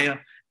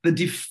empire, the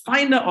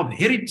definer of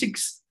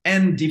heretics,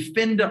 and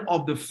defender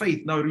of the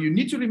faith. Now, you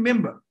need to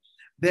remember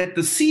that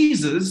the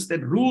Caesars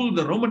that ruled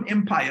the Roman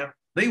Empire,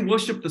 they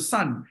worshiped the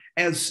sun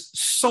as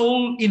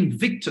Sol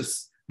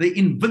Invictus, the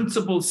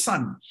invincible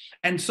sun.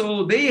 And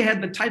so they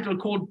had the title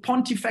called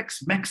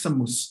Pontifex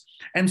Maximus.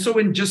 And so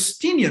when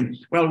Justinian,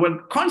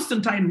 when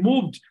Constantine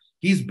moved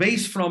his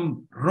base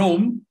from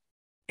Rome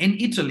in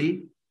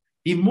Italy,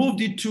 he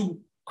moved it to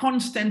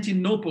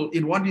Constantinople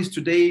in what is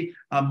today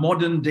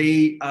modern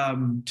day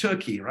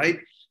Turkey, right?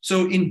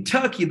 So in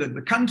Turkey,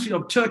 the country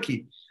of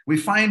Turkey, we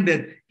find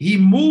that he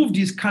moved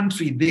his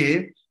country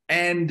there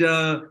and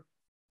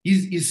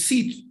his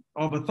seat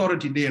of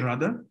authority there,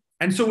 rather.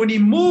 And so when he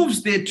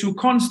moves there to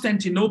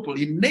Constantinople,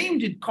 he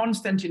named it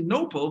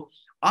Constantinople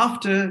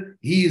after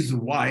his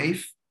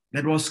wife,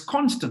 that was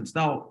Constance.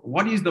 Now,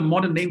 what is the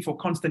modern name for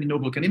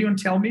Constantinople? Can anyone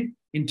tell me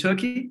in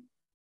Turkey?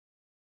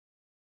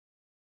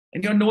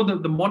 Anyone know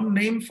the modern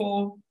name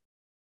for,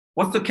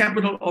 what's the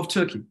capital of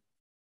Turkey?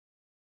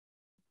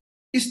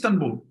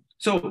 Istanbul.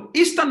 So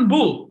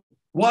Istanbul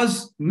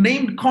was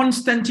named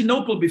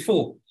Constantinople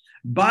before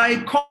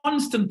by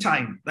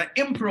Constantine, the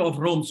emperor of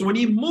Rome. So when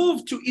he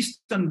moved to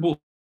Istanbul,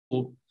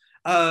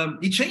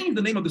 he changed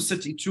the name of the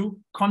city to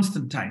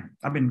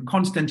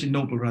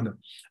Constantinople rather.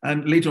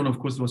 And later on, of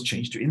course, it was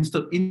changed to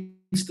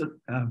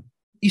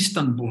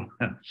Istanbul.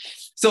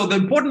 So the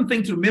important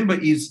thing to remember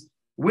is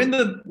when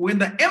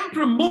the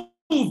emperor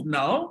moved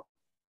now,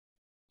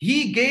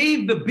 he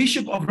gave the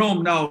bishop of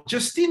Rome, now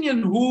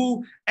Justinian,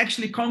 who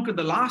actually conquered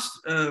the last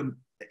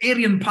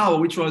Arian power,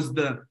 which was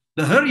the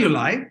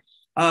Heruli,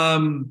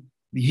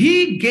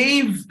 he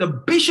gave the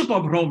bishop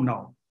of Rome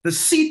now the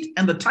seat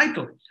and the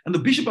title. And the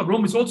bishop of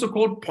Rome is also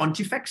called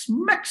Pontifex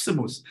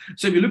Maximus.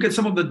 So if you look at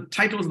some of the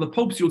titles of the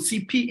popes, you'll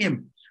see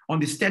PM on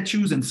the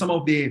statues, and some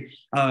of their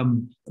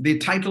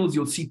titles,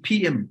 you'll see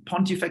PM,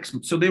 Pontifex.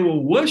 So they were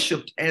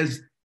worshipped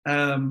as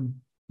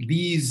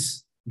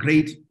these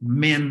great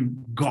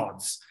men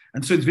gods.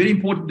 And so it's very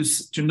important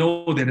to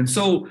know that. And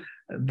so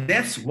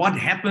that's what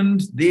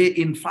happened there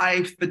in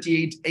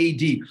 538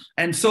 AD.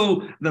 And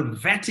so the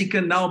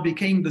Vatican now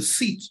became the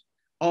seat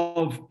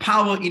of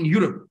power in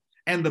Europe.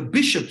 And the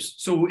bishops,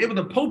 so whoever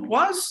the Pope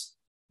was,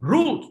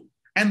 ruled.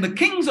 And the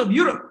kings of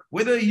Europe,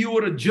 whether you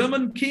were a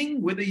German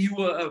king, whether you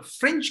were a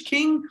French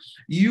king,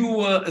 you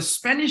were a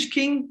Spanish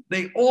king,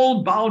 they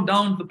all bowed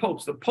down to the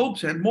popes. The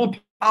popes had more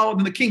power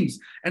than the kings.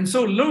 And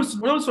so notice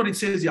what it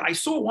says here. I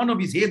saw one of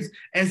his heads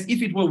as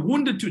if it were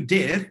wounded to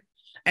death,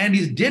 and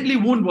his deadly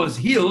wound was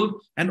healed,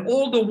 and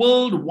all the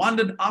world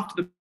wondered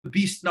after the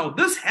beast. Now,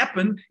 this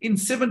happened in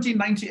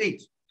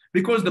 1798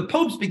 because the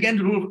popes began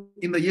to rule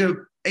in the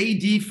year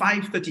AD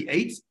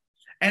 538.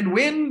 And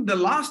when the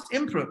last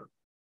emperor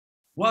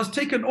was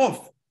taken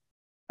off,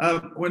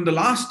 when the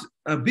last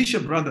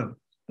the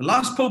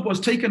last pope was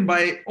taken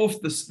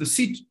off the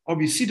seat of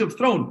his seat of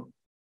throne,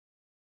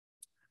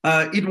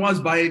 it was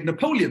by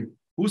Napoleon,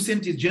 who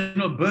sent his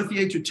general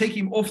Berthier to take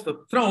him off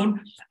the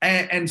throne.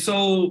 And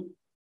so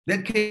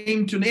that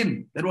came to an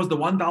end. That was the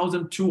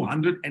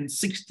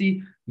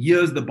 1,260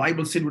 years the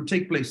Bible said would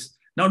take place.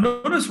 Now,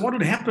 notice what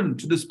would happen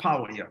to this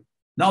power here.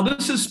 Now,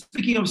 this is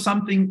speaking of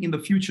something in the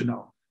future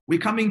now. We're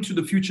coming to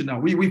the future now.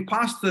 We've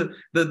passed the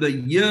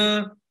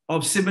year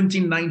of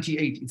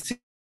 1798. It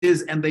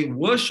says, and they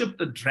worshiped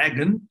the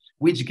dragon,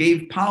 which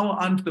gave power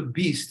unto the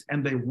beast,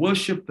 and they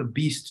worshiped the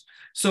beast.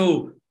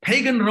 So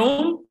pagan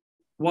Rome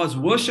was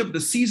worshipped, the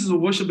Caesars were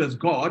worshipped as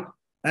God.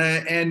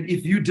 And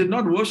if you did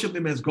not worship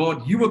them as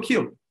God, you were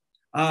killed.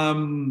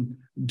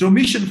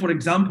 Domitian, for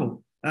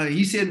example,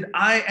 he said,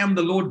 I am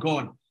the Lord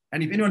God.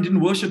 And if anyone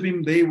didn't worship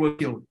him, they were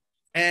killed.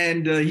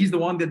 And he's the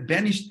one that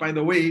banished, by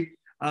the way,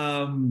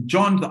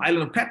 John to the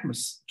island of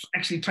Patmos,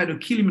 actually tried to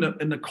kill him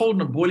in a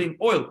cauldron of boiling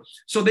oil.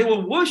 So they were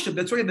worshipped.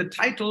 That's why the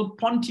title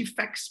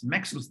Pontifex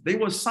Maximus. They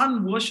were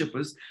sun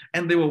worshippers,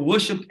 and they were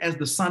worshipped as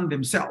the sun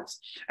themselves.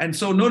 And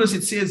so notice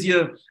it says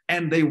here,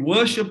 and they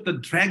worship the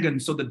dragon.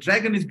 So the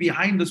dragon is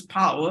behind this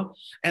power,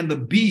 and the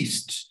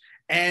beast,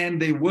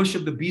 and they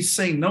worship the beast,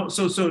 saying no.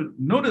 So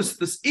notice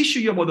this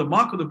issue here about the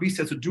mark of the beast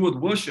has to do with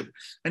worship.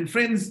 And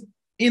friends,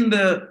 in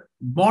the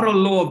moral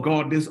law of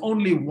God, there's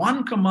only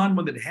one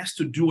commandment that has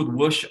to do with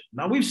worship.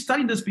 Now, we've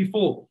studied this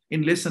before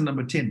in lesson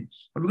number 10,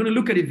 but we're going to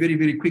look at it very,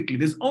 very quickly.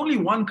 There's only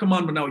one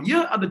commandment. Now,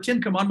 here are the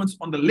 10 commandments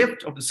on the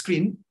left of the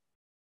screen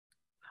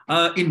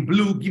in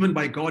blue, given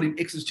by God in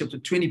Exodus chapter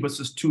 20,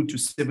 verses 2 to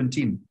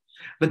 17.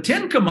 The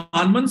 10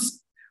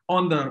 commandments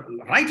on the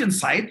right-hand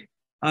side,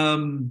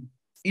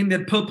 in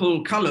that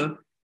purple color,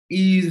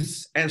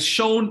 is as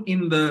shown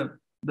in the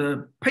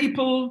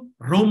papal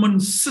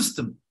Roman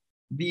system,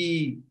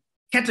 the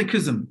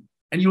catechism,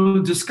 and you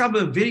will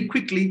discover very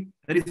quickly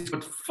that it's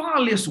got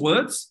far less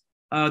words.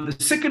 The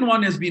second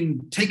one has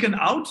been taken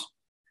out,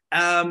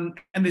 and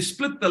they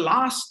split the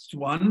last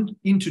one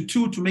into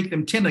two to make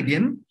them 10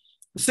 again.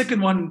 The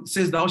second one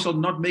says, thou shalt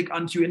not make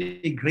unto you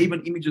any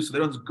graven images. So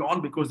that one's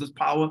gone because this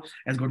power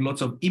has got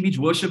lots of image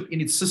worship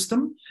in its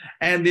system.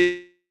 And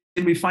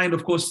then we find,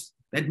 of course,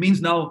 that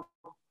means now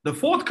the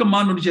fourth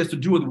commandment, which has to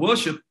do with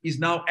worship, is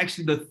now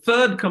actually the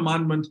third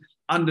commandment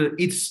under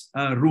its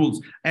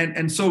rules.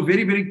 And so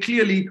very, very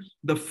clearly,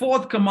 the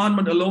fourth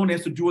commandment alone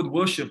has to do with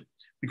worship,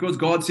 because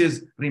God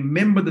says,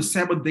 remember the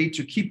Sabbath day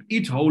to keep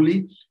it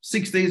holy.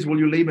 6 days will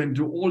you labor and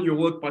do all your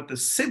work, but the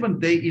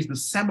seventh day is the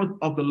Sabbath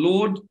of the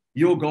Lord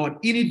your God.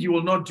 In it you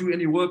will not do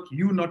any work,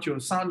 you, not your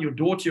son, your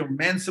daughter, your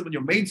manservant,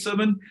 your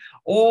maidservant,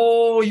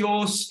 or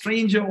your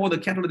stranger, or the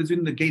cattle that is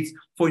in the gates.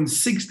 For in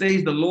 6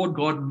 days the Lord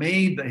God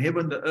made the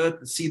heaven, the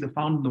earth, the sea, the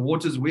fountain, the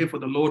waters. Wherefore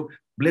the Lord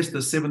blessed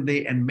the seventh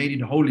day and made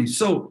it holy.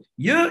 So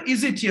here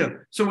is it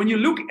here. So when you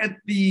look at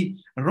the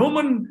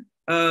Roman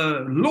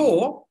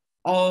law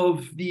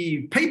of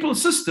the papal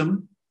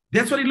system,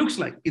 that's what it looks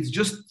like. It's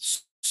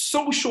just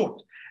so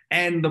short.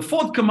 And the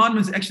fourth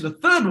commandment is actually the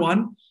third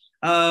one.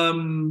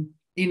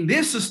 In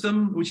their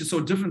system, which is so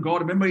different,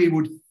 God, remember, he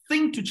would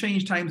think to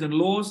change times and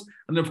laws.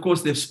 And of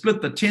course, they've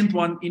split the 10th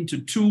one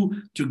into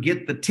two to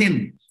get the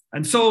 10.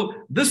 And so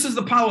this is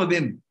the power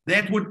then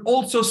that would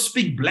also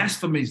speak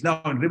blasphemies.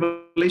 Now in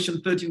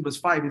Revelation 13 verse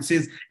 5, it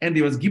says, and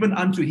there was given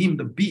unto him,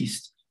 the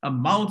beast, a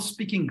mouth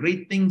speaking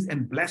great things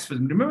and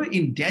blasphemy. Remember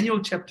in Daniel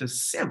chapter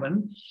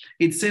 7,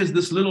 it says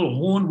this little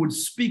horn would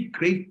speak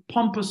great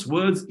pompous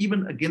words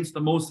even against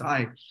the Most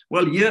High.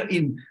 Well, here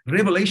in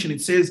Revelation,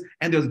 it says,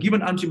 and there was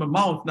given unto him a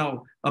mouth.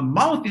 Now, a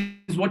mouth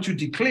is what you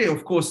declare.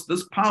 Of course,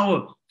 this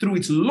power through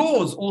its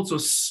laws also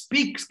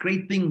speaks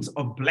great things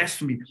of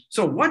blasphemy.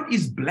 So what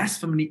is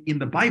blasphemy in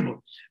the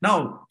Bible?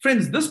 Now,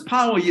 friends, this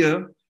power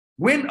here,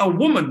 when a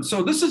woman,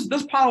 so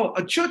this power,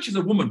 a church is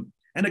a woman.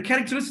 And the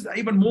characteristics are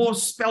even more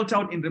spelt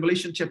out in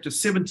Revelation chapter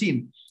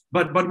 17.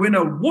 But when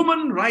a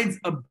woman rides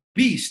a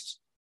beast,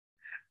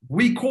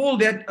 we call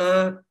that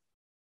a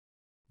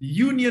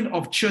union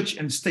of church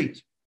and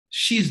state.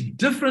 She's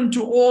different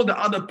to all the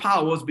other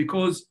powers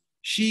because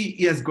she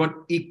has got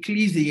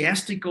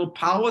ecclesiastical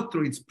power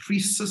through its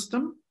priest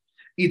system,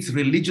 its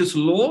religious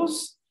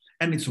laws,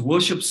 and its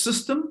worship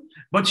system.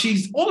 But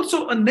she's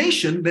also a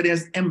nation that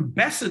has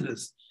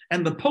ambassadors,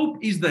 and the Pope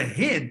is the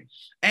head,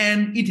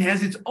 and it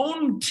has its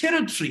own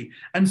territory.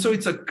 And so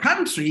it's a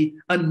country,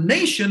 a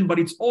nation, but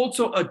it's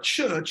also a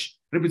church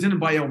represented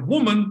by a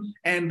woman.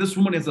 And this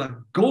woman has a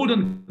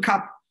golden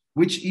cup,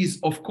 which is,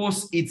 of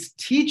course, its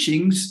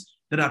teachings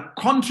that are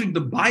contrary to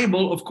the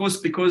Bible, of course,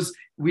 because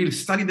we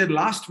studied that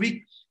last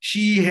week.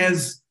 She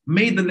has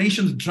made the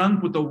nations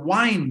drunk with the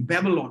wine,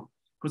 Babylon,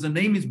 because the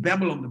name is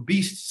Babylon, the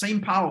beast, same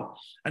power.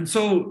 And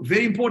so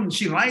very important,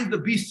 she rides the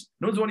beast.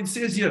 Notice what it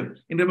says here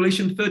in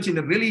Revelation 13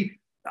 that really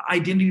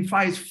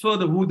identifies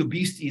further who the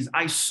beast is.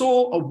 I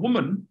saw a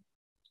woman,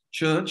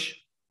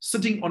 church,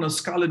 sitting on a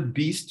scarlet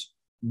beast,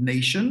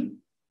 nation,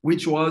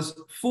 which was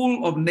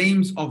full of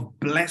names of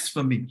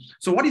blasphemy.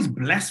 So what is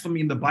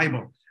blasphemy in the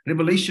Bible?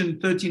 Revelation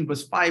 13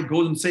 verse 5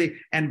 goes and say,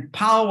 and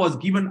power was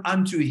given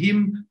unto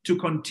him to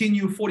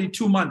continue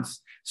 42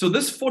 months. So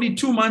this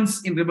 42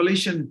 months in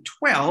Revelation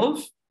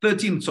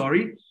 13,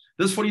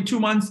 this 42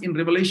 months in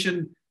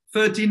Revelation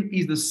 13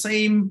 is the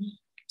same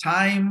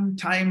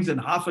times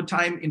and half a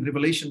time in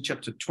Revelation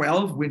chapter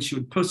 12 when she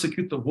would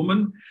persecute the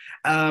woman.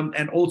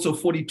 And also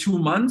 42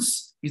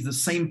 months is the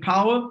same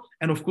power.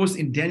 And of course,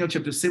 in Daniel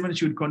chapter 7,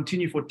 she would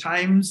continue for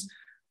times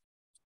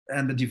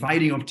and the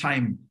dividing of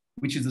time,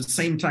 which is the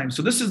same time.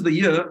 So this is the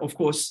year, of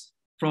course,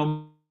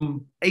 from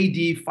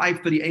AD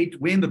 538,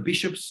 when the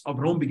bishops of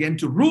Rome began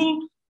to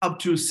rule, up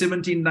to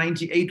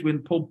 1798, when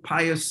Pope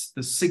Pius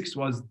VI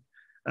was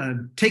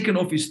taken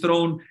off his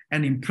throne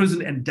and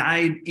imprisoned and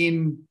died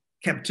in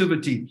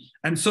captivity.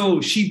 And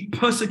so she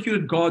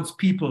persecuted God's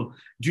people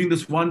during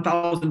this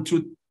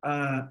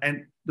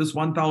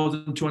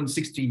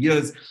 1,260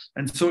 years.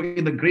 And so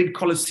in the great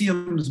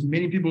Colosseums,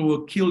 many people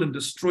were killed and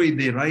destroyed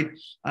there, right?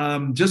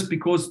 Just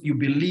because you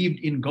believed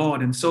in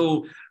God. And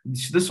so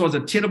this was a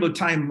terrible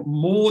time.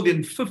 More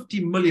than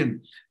 50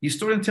 million,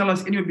 historians tell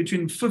us anywhere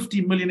between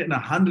 50 million and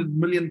 100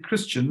 million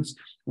Christians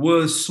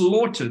were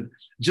slaughtered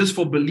just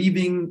for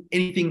believing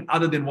anything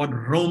other than what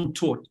Rome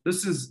taught.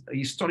 This is a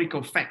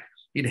historical fact.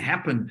 It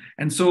happened.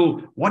 And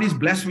so what is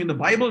blasphemy in the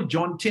Bible?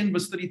 John 10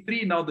 verse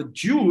 33, now the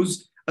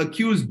Jews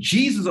accused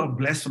Jesus of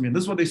blasphemy. And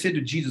this is what they said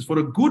to Jesus: for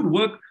a good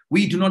work,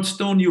 we do not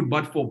stone you,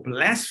 but for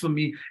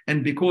blasphemy,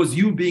 and because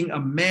you being a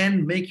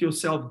man, make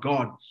yourself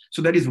God.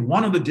 So that is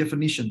one of the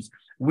definitions.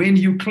 When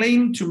you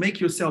claim to make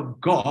yourself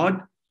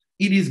God,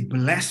 it is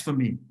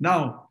blasphemy.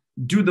 Now,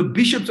 do the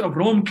bishops of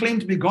Rome claim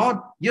to be God?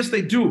 Yes,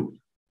 they do.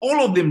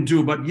 All of them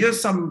do, but here's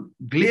some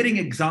glaring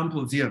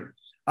examples here.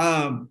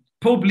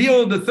 Pope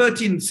Leo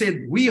XIII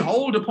said, we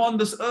hold upon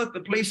this earth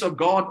the place of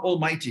God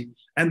Almighty,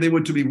 and they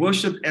were to be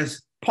worshipped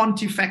as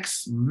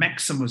Pontifex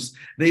Maximus,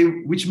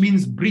 which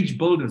means bridge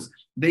builders.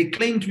 They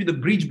claim to be the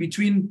bridge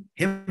between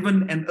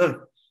heaven and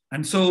earth.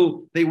 And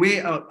so they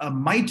wear a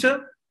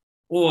mitre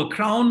or a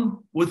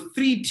crown with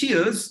 3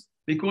 tiers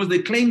because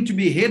they claim to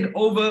be head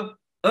over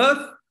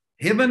earth,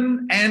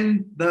 heaven,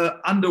 and the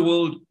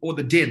underworld or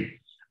the dead.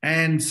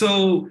 And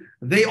so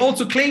they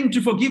also claim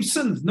to forgive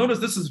sins. Notice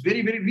this is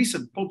very, very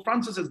recent. Pope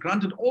Francis has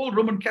granted all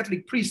Roman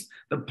Catholic priests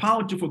the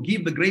power to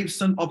forgive the grave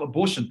sin of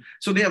abortion.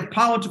 So they have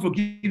power to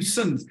forgive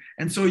sins.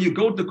 And so you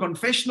go to the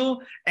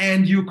confessional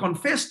and you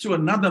confess to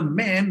another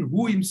man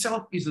who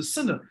himself is a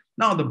sinner.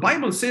 Now, the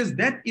Bible says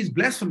that is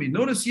blasphemy.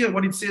 Notice here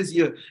what it says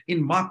here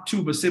in Mark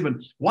 2 verse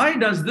 7. Why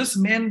does this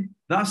man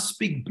thus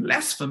speak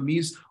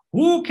blasphemies?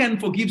 Who can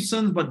forgive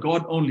sins but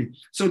God only?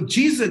 So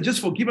Jesus had just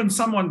forgiven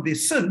someone their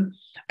sin,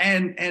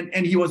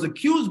 and he was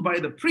accused by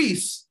the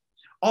priests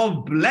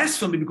of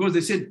blasphemy because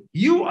they said,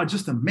 you are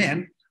just a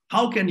man.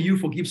 How can you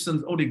forgive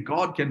sins? Only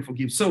God can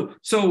forgive. So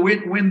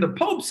when the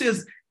Pope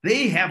says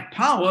they have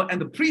power and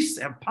the priests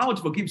have power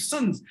to forgive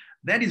sins,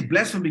 that is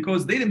blasphemy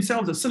because they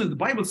themselves are sinners. The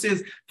Bible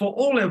says, for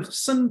all have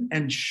sinned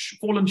and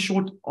fallen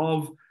short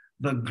of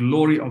the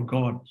glory of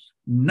God.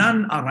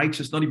 None are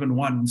righteous, not even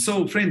one.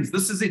 So friends,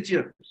 this is it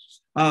here.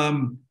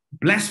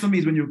 Blasphemy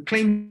is when you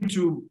claim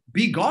to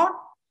be God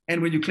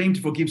and when you claim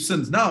to forgive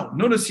sins. Now,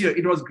 notice here,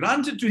 it was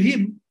granted to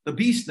him, the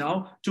beast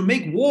now, to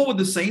make war with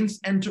the saints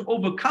and to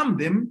overcome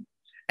them.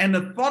 And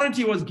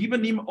authority was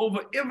given him over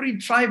every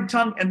tribe,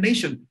 tongue, and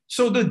nation.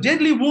 So the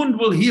deadly wound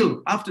will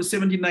heal after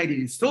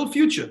 1790. It's still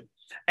future.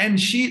 And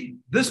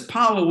this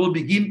power will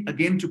begin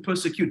again to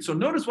persecute. So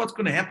notice what's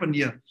going to happen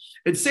here.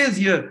 It says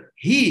here,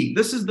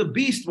 this is the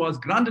beast, was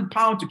granted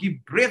power to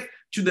give breath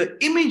to the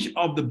image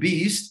of the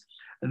beast,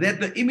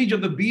 that the image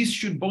of the beast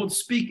should both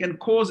speak and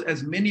cause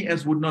as many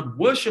as would not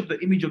worship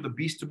the image of the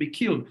beast to be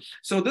killed.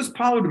 So this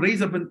power would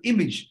raise up an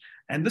image.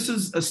 And this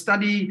is a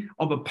study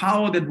of a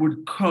power that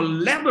would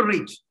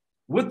collaborate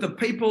with the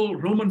papal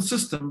Roman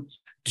system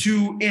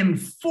to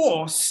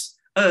enforce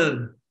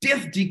a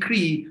death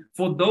decree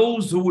for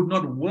those who would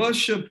not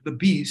worship the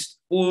beast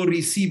or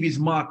receive his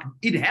mark.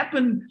 It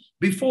happened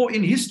before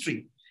in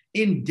history.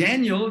 In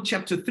Daniel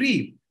chapter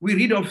 3, we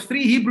read of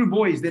 3 Hebrew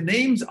boys. Their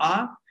names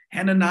are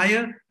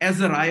Hananiah,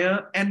 Azariah,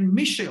 and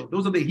Mishael.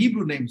 Those are the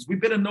Hebrew names. We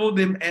better know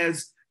them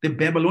as the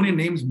Babylonian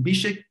names,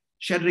 Meshach,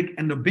 Shadrach,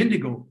 and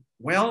Abednego.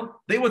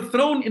 Well, they were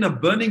thrown in a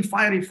burning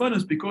fiery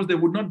furnace because they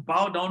would not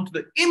bow down to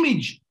the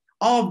image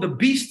of the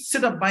beast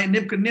set up by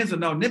Nebuchadnezzar.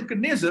 Now,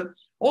 Nebuchadnezzar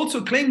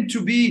also claimed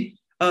to be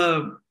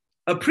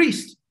a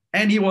priest,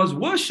 and he was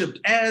worshipped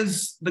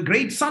as the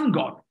great sun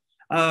god.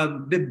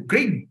 The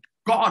great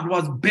god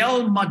was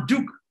Bel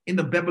Marduk in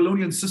the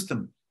Babylonian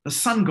system. the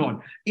sun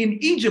god. In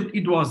Egypt,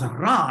 it was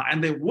Ra,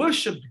 and they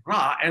worshipped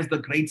Ra as the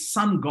great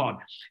sun god.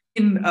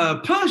 In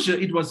Persia,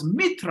 it was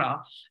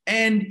Mithra,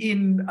 and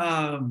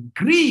in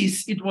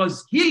Greece, it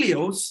was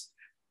Helios,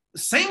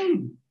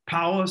 same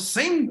power,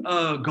 same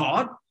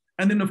god.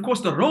 And then, of course,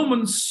 the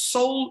Romans,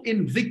 Sol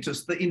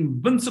Invictus, the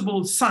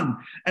invincible sun.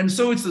 And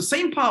so it's the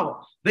same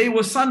power. They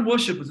were sun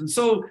worshippers. And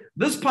so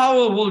this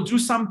power will do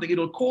something.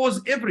 It'll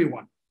cause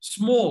everyone,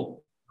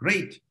 small,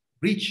 great,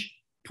 rich,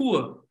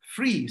 poor,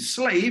 free,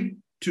 slave,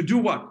 to do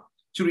what?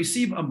 To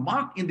receive a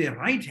mark in their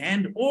right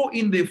hand or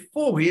in their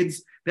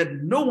foreheads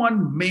that no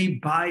one may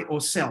buy or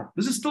sell.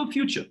 This is still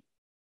future.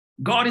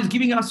 God is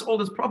giving us all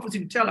this prophecy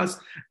to tell us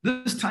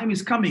this time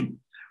is coming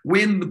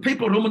when the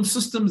papal Roman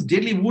system's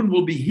deadly wound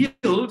will be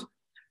healed,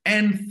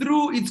 and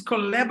through its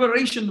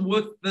collaboration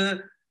with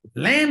the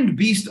land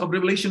beast of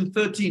Revelation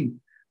 13,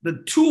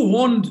 the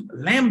two-horned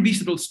lamb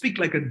beast that will speak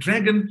like a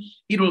dragon,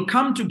 it will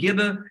come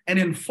together and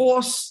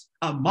enforce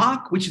a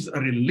mark, which is a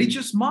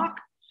religious mark,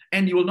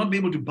 and you will not be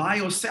able to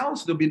buy or sell,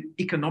 so there'll be an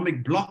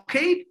economic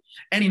blockade,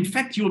 and in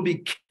fact, you'll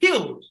be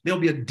killed.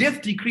 There'll be a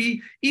death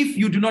decree if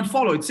you do not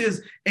follow. It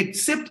says,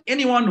 except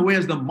anyone who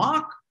has the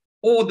mark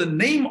or the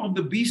name of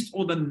the beast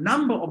or the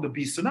number of the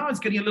beast. So now it's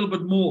getting a little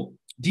bit more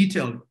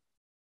detailed.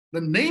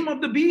 The name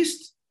of the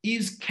beast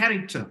is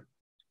character.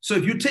 So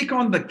if you take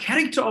on the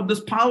character of this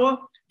power,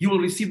 you will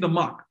receive the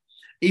mark.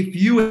 If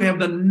you have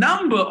the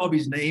number of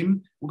his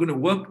name, we're going to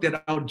work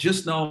that out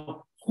just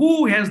now.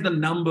 Who has the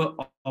number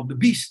of the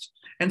beast?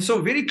 And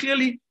so very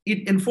clearly,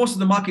 it enforces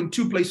the mark in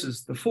two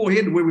places. The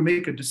forehead, where we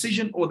make a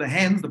decision, or the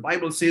hands. The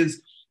Bible says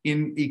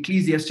in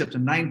Ecclesiastes chapter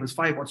 9, verse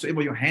 5,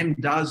 whatsoever your hand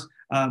does,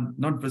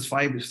 not verse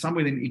 5,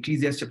 somewhere in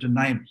Ecclesiastes chapter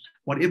 9,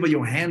 whatever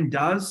your hand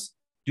does,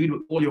 do it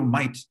with all your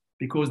might,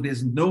 because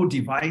there's no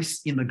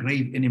device in the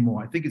grave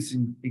anymore. I think it's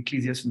in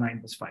Ecclesiastes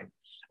 9, verse 5,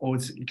 or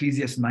it's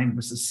Ecclesiastes 9,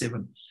 verses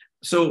 7.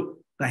 So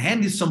the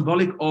hand is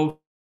symbolic of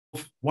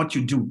what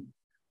you do.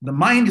 The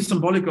mind is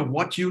symbolic of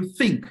what you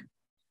think.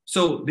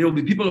 So there will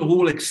be people who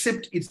will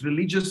accept its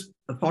religious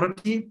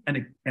authority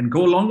and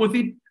go along with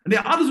it. And there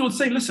are others who will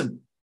say, listen,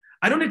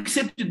 I don't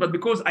accept it, but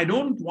because I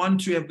don't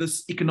want to have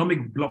this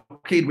economic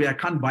blockade where I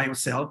can't buy or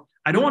sell,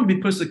 I don't want to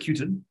be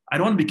persecuted, I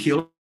don't want to be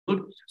killed,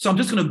 so I'm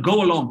just going to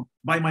go along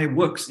by my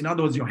works, in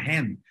other words, your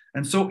hand.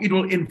 And so it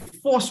will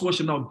enforce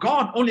worship. Now,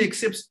 God only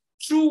accepts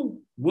true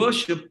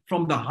worship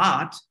from the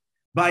heart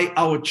by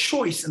our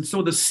choice. And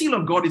so the seal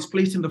of God is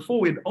placed in the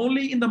forehead,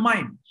 only in the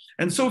mind.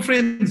 And so,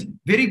 friends,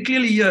 very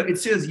clearly here, it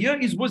says, here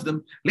is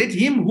wisdom. Let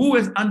him who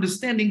has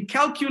understanding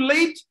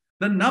calculate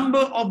the number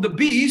of the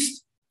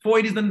beast, for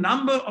it is the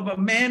number of a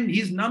man.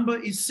 His number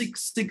is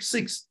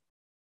 666.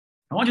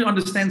 I want you to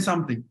understand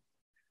something.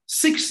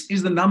 6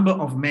 is the number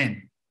of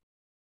man.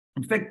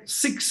 In fact,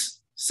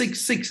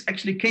 666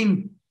 actually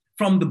came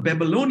from the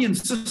Babylonian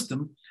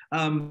system.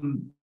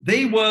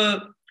 They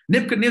were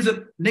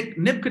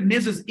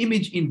Nebuchadnezzar's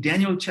image in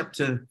Daniel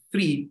chapter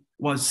 3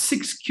 was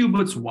 6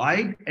 cubits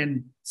wide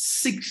and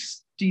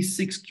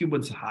 66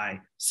 cubits high.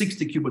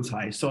 60 cubits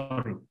high,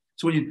 sorry.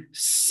 So when you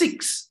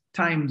 6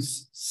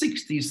 times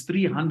 60 is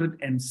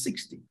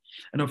 360.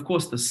 And of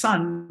course, the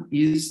sun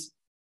is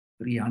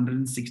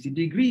 360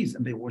 degrees,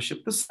 and they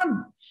worship the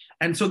sun.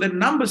 And so that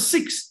number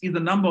 6 is the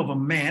number of a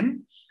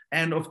man.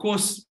 And of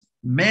course,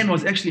 man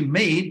was actually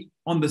made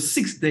on the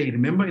 6th day,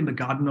 remember, in the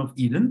Garden of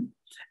Eden.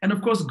 And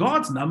of course,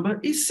 God's number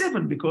is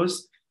 7,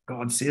 because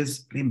God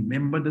says,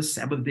 remember the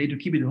Sabbath day to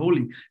keep it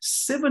holy.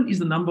 7 is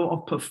the number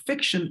of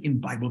perfection in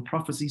Bible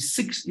prophecy.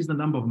 6 is the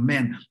number of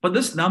man. But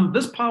this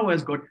power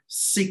has got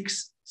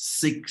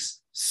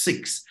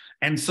 666.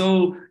 And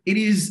so it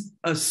is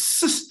a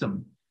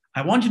system.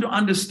 I want you to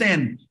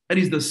understand it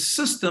is the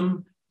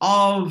system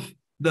of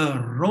the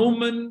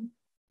Roman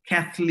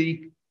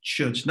Catholic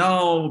Church.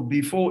 Now,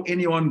 before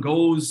anyone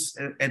goes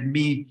at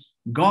me,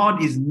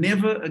 God is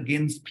never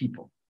against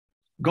people.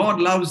 God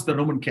loves the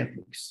Roman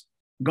Catholics.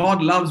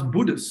 God loves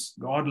Buddhists.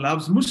 God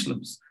loves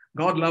Muslims.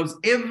 God loves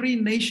every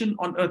nation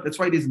on earth. That's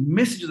why these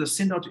messages are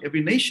sent out to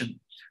every nation.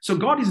 So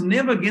God is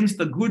never against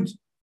the good,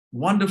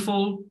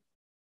 wonderful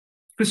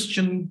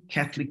Christian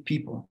Catholic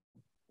people.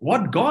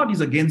 What God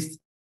is against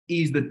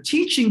is the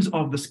teachings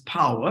of this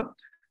power.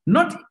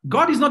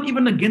 God is not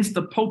even against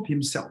the Pope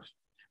himself,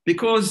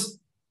 because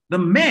the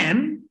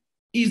man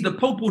is the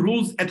Pope who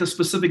rules at a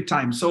specific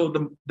time. So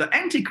the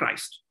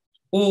Antichrist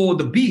or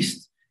the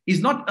beast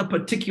is not a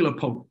particular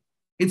Pope.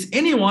 It's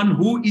anyone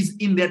who is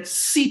in that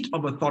seat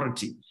of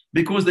authority,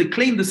 because they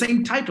claim the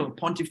same title,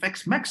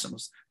 Pontifex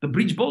Maximus, the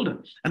bridge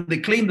builder, and they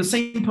claim the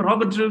same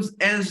prerogatives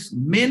as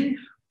men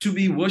to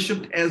be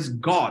worshipped as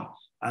God.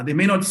 They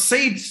may not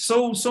say it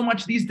so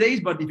much these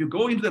days, but if you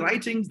go into the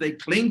writings, they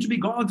claim to be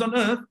gods on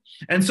earth.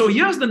 And so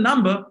here's the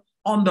number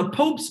on the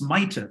Pope's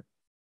mitre,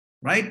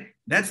 right?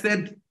 That's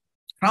that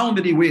crown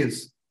that he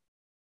wears.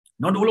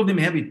 Not all of them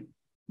have it.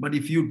 But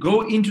if you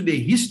go into their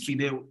history,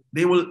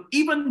 they will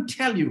even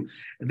tell you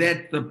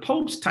that the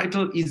Pope's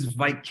title is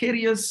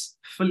Vicarius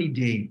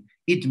Filii.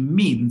 It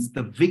means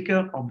the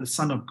vicar of the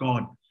Son of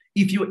God.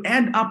 If you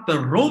add up the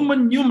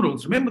Roman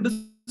numerals, remember this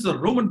is a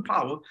Roman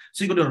power.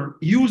 So you're going to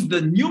use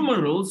the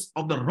numerals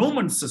of the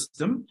Roman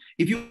system.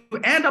 If you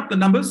add up the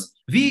numbers,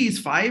 V is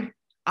 5,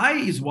 I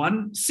is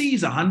 1, C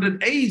is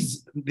 100, A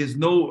is, there's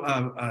no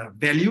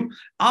value,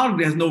 R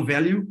there's no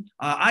value,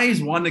 I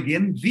is 1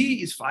 again,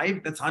 V is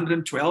 5, that's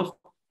 112,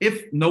 F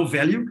no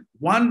value,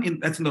 1,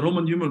 that's in the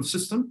Roman numeral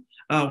system,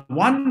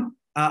 1,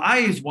 I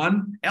is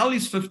 1, L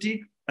is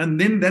 50, and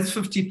then that's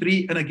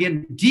 53, and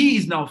again, D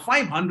is now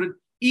 500,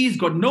 E's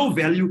got no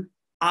value,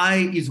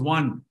 I is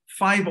 1,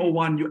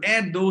 501, you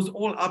add those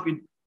all up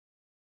in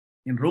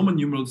Roman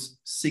numerals,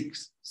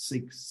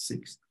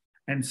 666.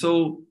 And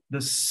so the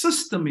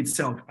system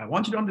itself, I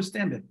want you to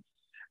understand that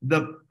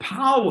the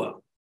power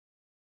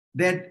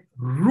that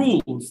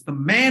rules, the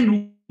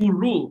man who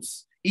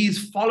rules,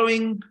 is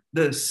following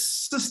the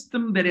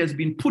system that has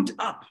been put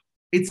up.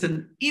 It's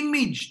an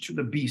image to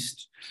the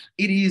beast.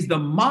 It is the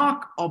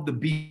mark of the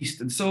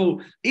beast. And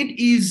so it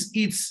is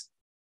its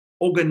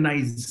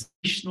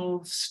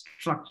organizational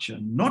structure,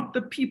 not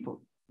the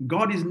people.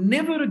 God is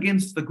never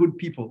against the good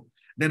people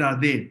that are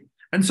there.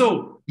 And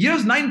so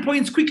here's 9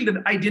 points quickly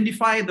that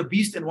identify the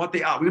beast and what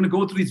they are. We're going to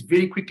go through this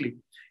very quickly.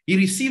 He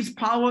receives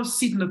power,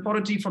 seat, and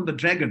authority from the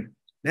dragon.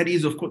 That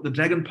is, of course, the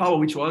dragon power,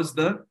 which was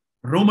the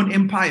Roman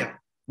Empire.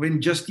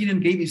 When Justinian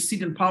gave his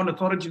seat and power and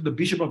authority to the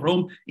Bishop of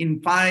Rome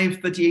in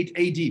 538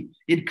 AD.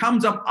 It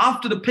comes up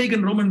after the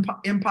pagan Roman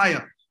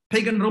Empire.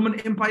 Pagan Roman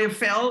Empire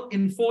fell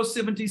in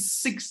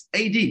 476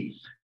 AD.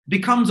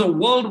 Becomes a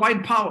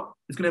worldwide power.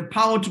 It's going to have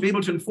power to be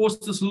able to enforce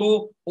this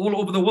law all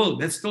over the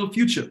world. That's still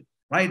future.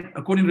 Right?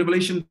 According to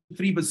Revelation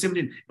 3 verse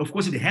 17. Of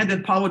course, it had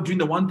that power during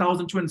the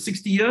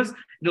 1,260 years.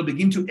 It'll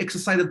begin to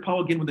exercise that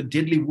power again when the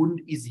deadly wound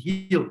is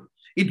healed.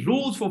 It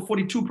rules for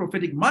 42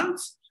 prophetic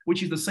months,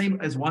 which is the same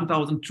as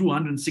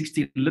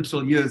 1,260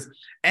 literal years.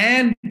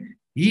 And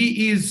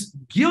he is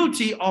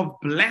guilty of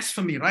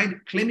blasphemy, right?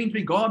 Claiming to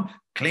be God,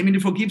 claiming to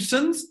forgive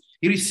sins.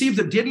 He receives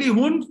a deadly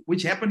wound,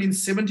 which happened in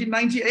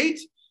 1798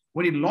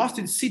 when it lost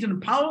its seat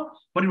and power,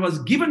 but it was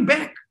given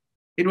back.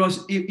 It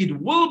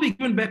will be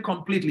given back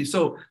completely.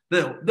 So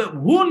the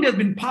wound has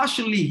been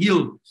partially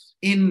healed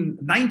in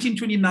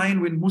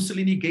 1929 when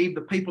Mussolini gave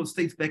the Papal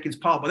States back its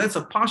power, but that's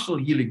a partial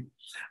healing.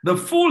 The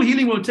full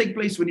healing will take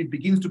place when it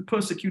begins to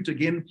persecute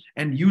again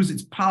and use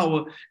its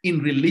power in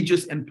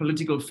religious and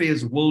political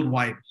affairs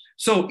worldwide.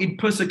 So it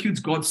persecutes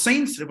God's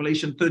saints,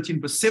 Revelation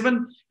 13 verse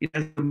 7. It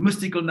has the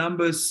mystical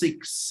number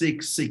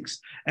 666.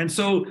 And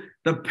so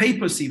the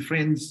papacy,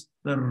 friends,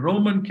 the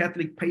Roman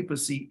Catholic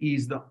papacy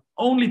is the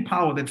only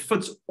power that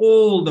fits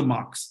all the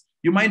marks.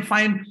 You might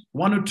find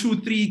 1 or 2,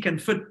 3 can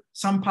fit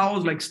some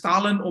powers like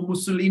Stalin or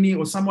Mussolini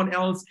or someone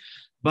else,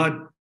 but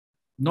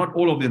not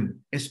all of them,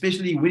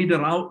 especially when it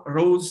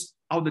arose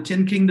out of the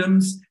 10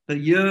 kingdoms. The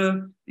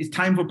year is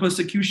time for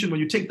persecution.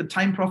 When you take the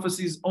time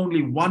prophecies,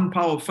 only one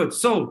power fits.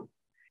 So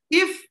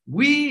if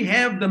we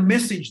have the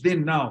message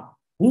then now,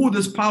 who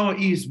this power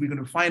is, we're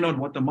going to find out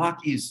what the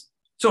mark is.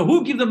 So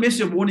who gives the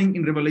message of warning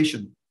in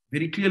Revelation?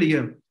 Very clearly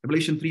here,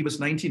 Revelation 3 verse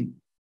 19.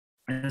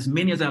 As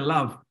many as I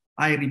love,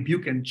 I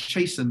rebuke and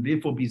chasten,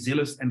 therefore be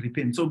zealous and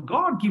repent. So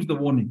God gives the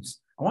warnings.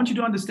 I want you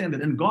to understand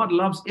that. And God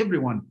loves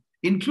everyone,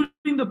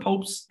 including the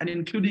popes and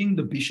including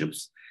the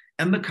bishops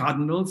and the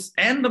cardinals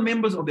and the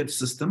members of that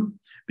system,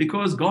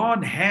 because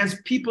God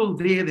has people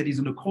there that he's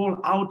going to call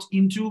out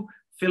into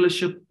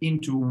fellowship,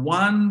 into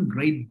one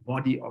great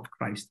body of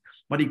Christ.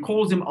 But he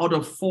calls them out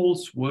of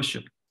false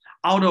worship,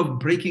 out of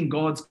breaking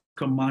God's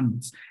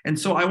commandments. And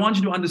so I want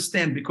you to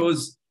understand,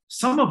 because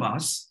some of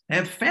us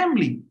have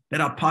family that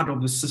are part of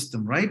the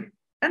system, right?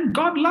 And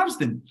God loves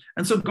them.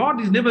 And so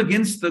God is never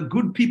against the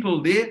good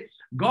people there.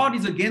 God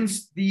is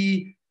against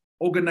the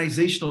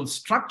organizational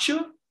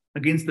structure,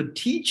 against the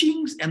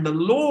teachings and the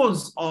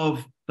laws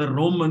of the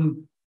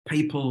Roman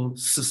papal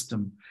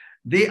system.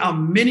 There are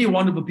many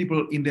wonderful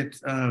people in that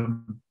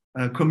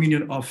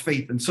communion of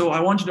faith. And so I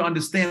want you to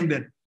understand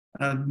that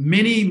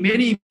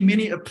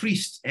many a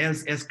priest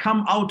has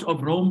come out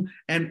of Rome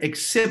and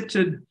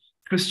accepted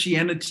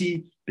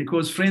Christianity,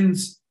 because,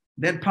 friends,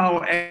 that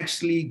power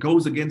actually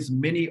goes against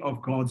many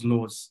of God's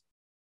laws.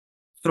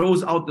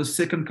 Throws out the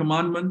second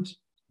commandment,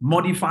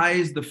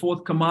 modifies the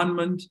fourth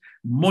commandment,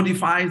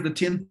 modifies the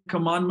 10th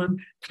commandment,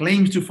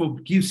 claims to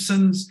forgive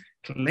sins,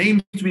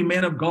 claims to be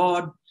man of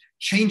God,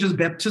 changes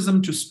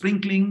baptism to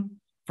sprinkling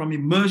from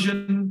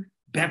immersion,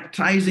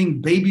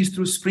 baptizing babies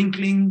through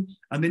sprinkling.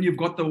 And then you've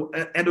got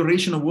the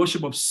adoration and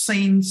worship of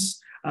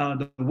saints,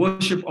 the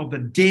worship of the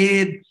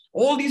dead.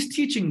 All these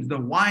teachings, the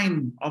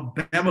wine of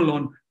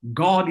Babylon,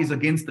 God is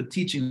against the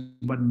teaching,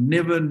 but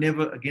never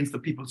against the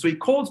people. So he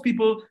calls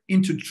people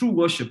into true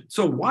worship.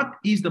 So what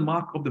is the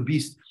mark of the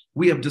beast?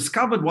 We have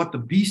discovered what the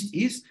beast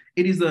is.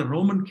 It is the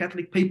Roman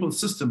Catholic papal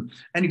system,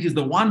 and it is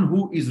the one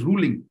who is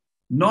ruling,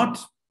 not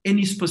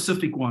any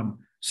specific one.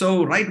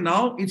 So right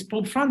now it's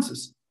Pope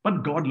Francis,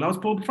 but God loves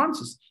Pope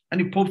Francis. And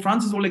if Pope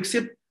Francis will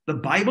accept the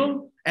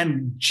Bible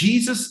and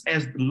Jesus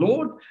as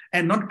Lord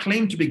and not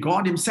claim to be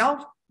God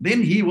himself,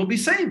 then he will be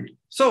saved.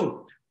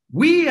 So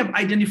we have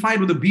identified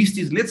what the beast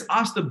is. Let's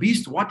ask the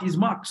beast what is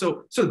marked.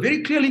 So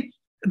very clearly,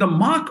 the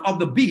mark of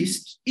the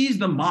beast is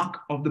the mark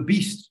of the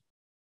beast.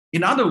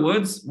 In other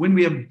words, when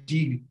we have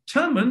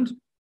determined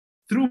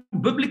through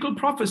biblical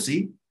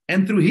prophecy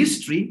and through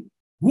history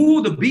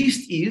who the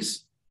beast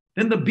is,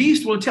 then the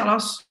beast will tell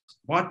us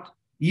what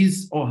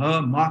his or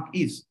her mark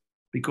is,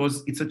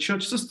 because it's a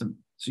church system.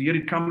 So here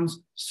it comes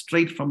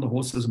straight from the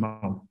horse's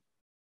mouth.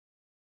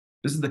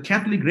 This is the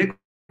Catholic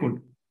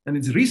record, and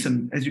it's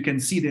recent, as you can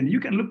see then. You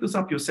can look this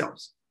up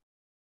yourselves.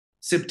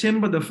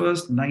 September the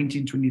 1st,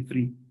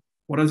 1923.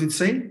 What does it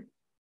say?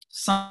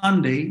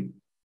 Sunday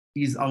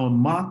is our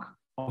mark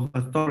of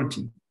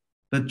authority.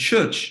 The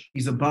church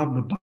is above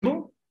the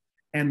Bible,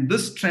 and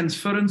this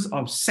transference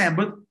of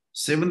Sabbath,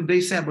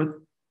 seventh-day Sabbath,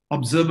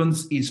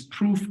 observance is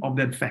proof of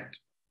that fact.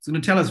 It's going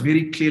to tell us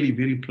very clearly,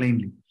 very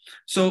plainly.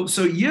 So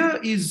here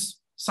is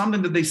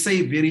something that they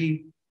say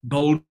very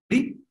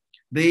boldly.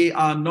 They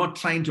are not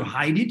trying to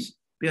hide it.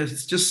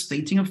 It's just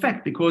stating a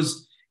fact,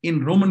 because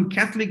in Roman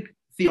Catholic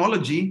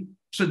theology,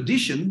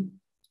 tradition,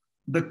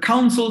 the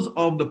councils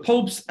of the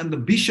popes and the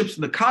bishops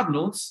and the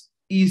cardinals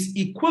is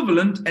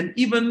equivalent and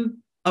even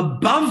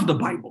above the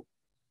Bible.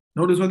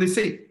 Notice what they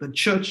say. The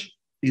church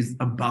is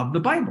above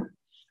the Bible.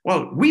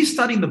 Well, we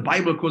study the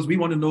Bible because we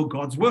want to know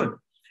God's word.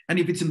 And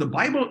if it's in the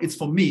Bible, it's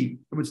for me.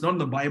 If it's not in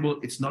the Bible,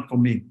 it's not for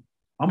me.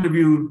 How many of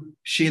you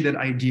share that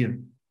idea?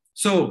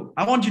 So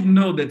I want you to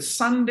know that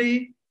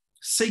Sunday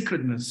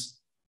sacredness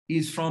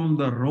is from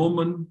the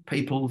Roman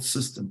papal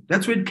system.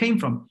 That's where it came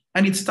from.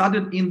 And it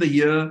started in the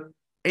year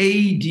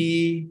AD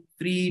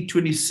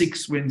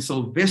 326, when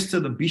Sylvester,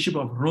 the Bishop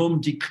of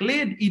Rome,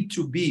 declared it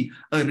to be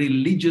a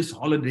religious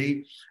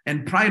holiday.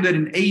 And prior to that,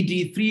 in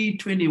AD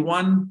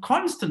 321,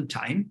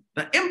 Constantine,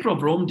 the Emperor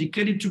of Rome,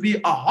 declared it to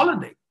be a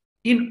holiday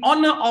in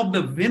honor of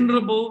the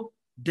venerable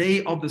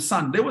day of the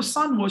sun. There were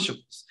sun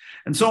worshippers.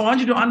 And so I want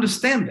you to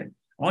understand that.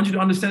 I want you to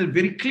understand it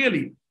very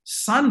clearly.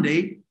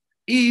 Sunday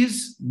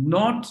is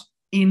not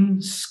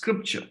in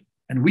Scripture.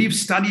 And we've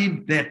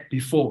studied that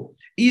before.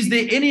 Is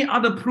there any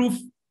other proof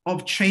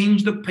of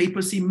change the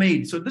papacy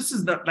made? So this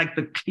is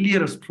the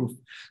clearest proof.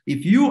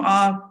 If you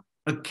are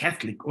a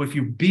Catholic, or if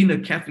you've been a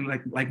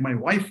Catholic like my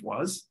wife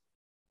was,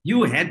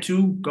 you had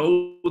to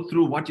go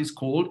through what is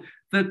called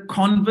the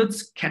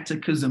Convert's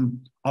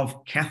Catechism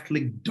of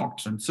Catholic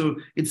Doctrine. So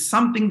it's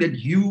something that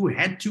you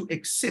had to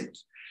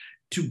accept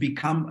to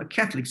become a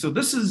Catholic. So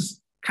this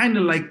is kind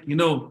of like,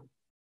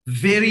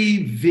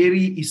 very,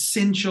 very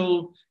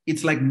essential.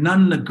 It's like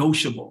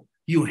non-negotiable.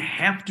 You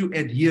have to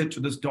adhere to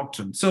this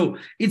doctrine. So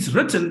it's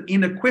written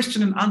in a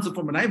question and answer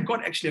form. And I've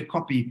got actually a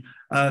copy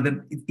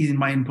that is in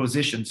my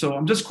possession. So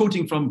I'm just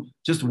quoting from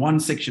just one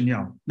section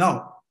here.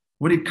 Now,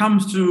 when it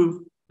comes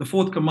to the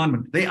fourth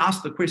commandment, they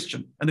ask the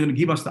question and they're going to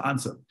give us the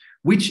answer.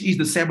 Which is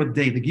the Sabbath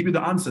day? They give you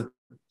the answer.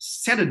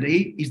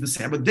 Saturday is the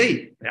Sabbath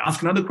day. They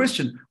ask another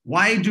question.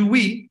 Why do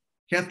we,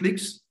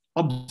 Catholics,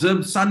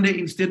 observe Sunday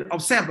instead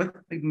of Sabbath?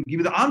 They can give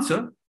you the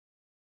answer.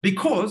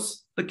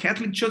 Because the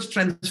Catholic Church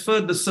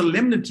transferred the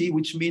solemnity,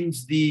 which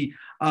means the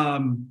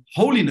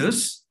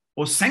holiness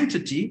or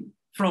sanctity,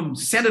 from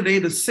Saturday,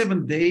 the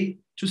seventh day,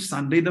 to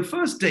Sunday, the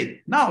first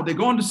day. Now, they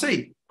go on to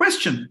say,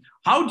 question,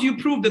 how do you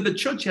prove that the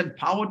church had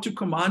power to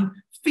command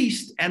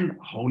feast and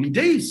holy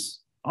days?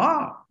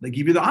 They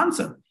give you the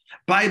answer.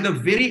 By the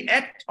very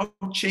act of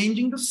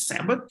changing the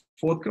Sabbath,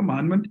 fourth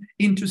commandment,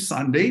 into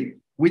Sunday,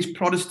 which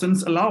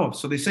Protestants allow of.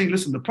 So they're saying,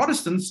 listen, the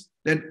Protestants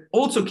that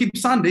also keep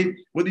Sunday,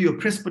 whether you're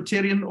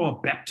Presbyterian or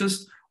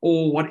Baptist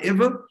or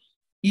whatever,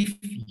 if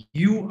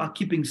you are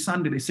keeping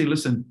Sunday, they say,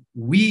 listen,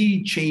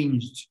 we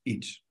changed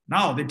it.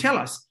 Now they tell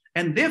us,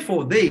 and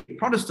therefore they,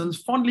 Protestants,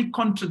 fondly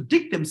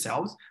contradict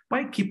themselves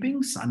by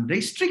keeping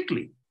Sunday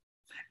strictly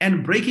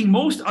and breaking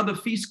most other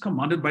feasts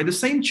commanded by the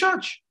same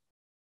church.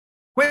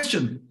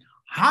 Question,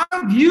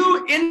 have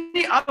you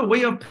any other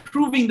way of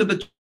proving that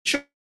the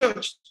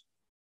church,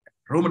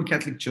 Roman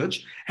Catholic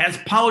Church, has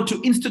power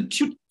to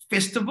institute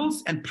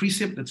festivals and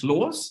precept its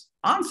laws?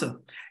 Answer,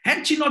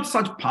 had she not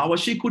such power,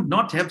 she could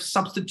not have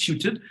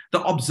substituted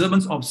the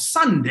observance of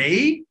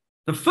Sunday,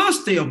 the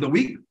first day of the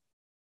week,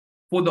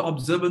 for the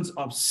observance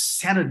of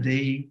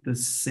Saturday, the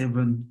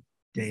seventh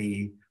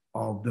day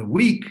of the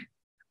week.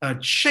 A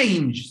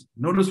change,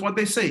 notice what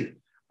they say,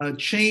 a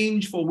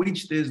change for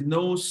which there's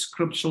no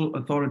scriptural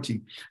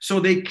authority. So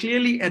they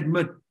clearly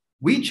admit,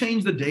 we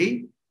changed the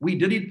day, we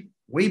did it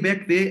way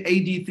back there,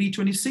 AD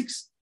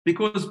 326,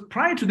 because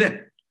prior to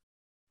that,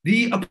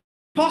 the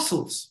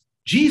apostles,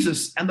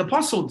 Jesus and the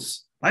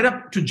apostles, right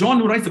up to John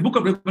who writes the book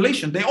of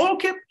Revelation, they all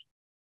kept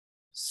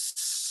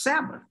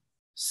Sabbath,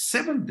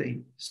 seventh day,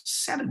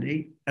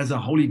 Saturday, as a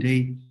holy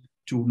day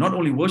to not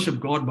only worship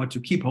God, but to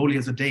keep holy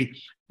as a day.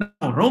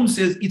 Now, Rome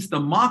says it's the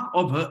mark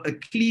of her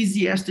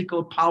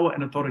ecclesiastical power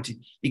and authority.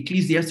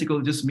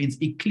 Ecclesiastical just means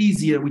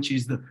ecclesia, which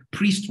is the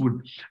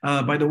priesthood.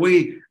 By the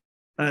way,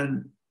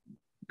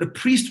 the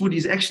priesthood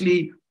is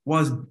actually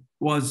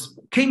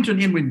came to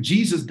an end when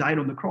Jesus died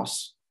on the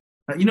cross.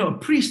 A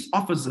priest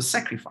offers a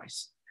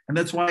sacrifice. And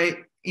that's why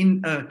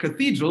in a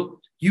cathedral,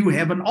 you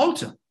have an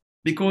altar,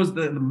 because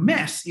the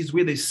mass is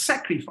where they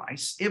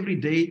sacrifice every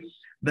day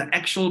the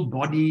actual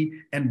body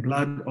and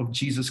blood of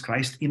Jesus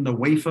Christ in the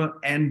wafer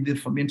and the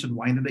fermented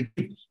wine that they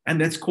give. And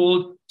that's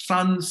called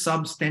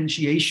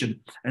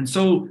transubstantiation. And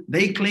so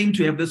they claim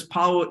to have this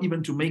power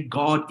even to make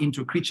God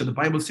into a creature. The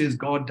Bible says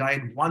God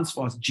died once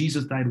for us.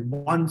 Jesus died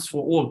once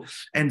for all.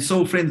 And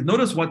so, friends,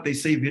 notice what they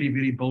say very,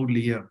 very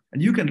boldly here.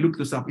 And you can look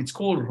this up. It's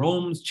called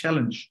Rome's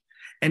Challenge.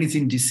 And it's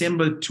in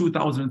December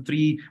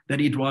 2003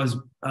 that it was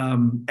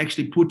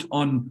actually put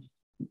on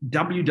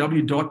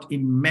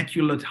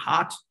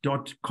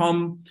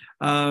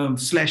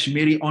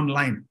www.immaculateheart.com/Mary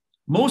online.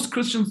 Most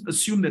Christians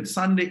assume that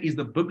Sunday is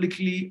the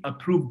biblically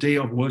approved day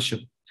of worship.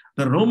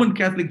 The Roman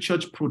Catholic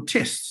Church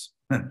protests.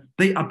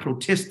 They are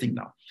protesting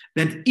now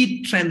that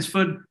it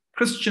transferred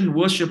Christian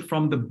worship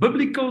from the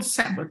biblical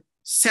Sabbath,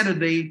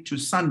 Saturday, to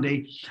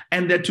Sunday,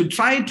 and that to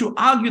try to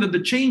argue that the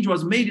change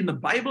was made in the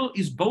Bible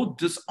is both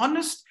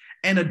dishonest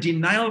and a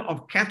denial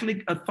of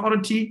Catholic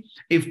authority.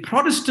 If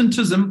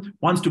Protestantism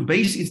wants to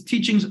base its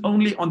teachings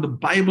only on the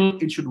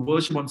Bible, it should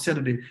worship on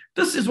Saturday.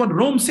 This is what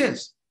Rome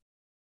says.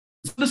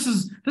 This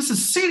is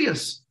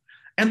serious.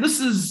 And this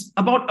is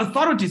about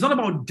authority. It's not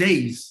about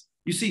days.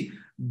 You see,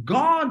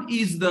 God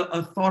is the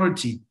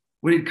authority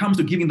when it comes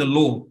to giving the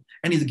law.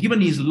 And he's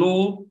given his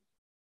law,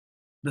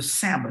 the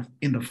Sabbath,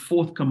 in the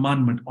fourth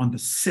commandment on the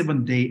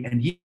seventh day. And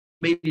he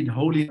made it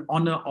holy in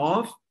honor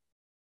of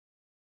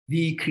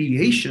the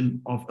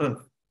creation of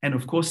earth. And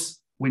of course,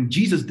 when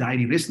Jesus died,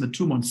 he rested in the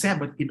tomb on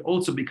Sabbath. It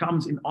also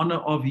becomes in honor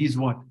of his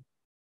what?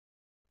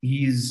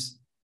 His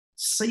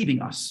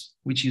saving us,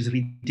 which is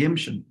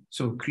redemption.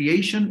 So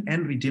creation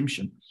and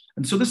redemption.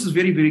 And so this is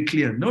very, very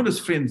clear. Notice,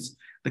 friends,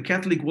 the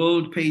Catholic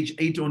World, page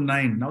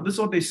 809. Now, this is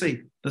what they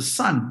say. The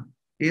sun,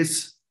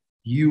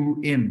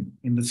 S-U-N,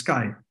 in the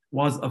sky,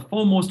 was a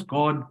foremost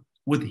God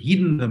with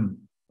hidden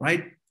them,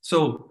 right?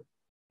 So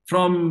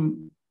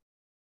from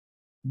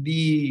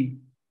the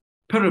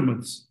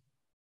pyramids,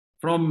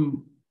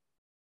 from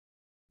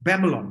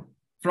Babylon,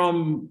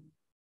 from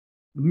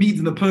the Medes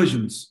and the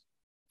Persians,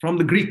 from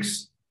the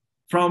Greeks,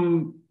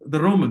 from the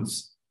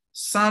Romans,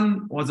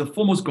 sun was a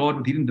foremost God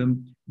with hidden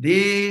them.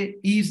 There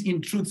is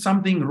in truth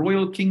something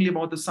royal, kingly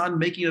about the sun,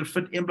 making it a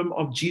fit emblem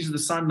of Jesus the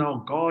Son.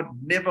 Now, God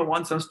never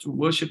wants us to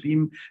worship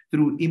him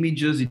through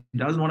images. He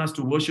doesn't want us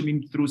to worship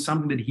him through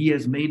something that he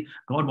has made.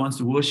 God wants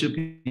to worship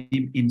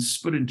him in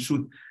spirit and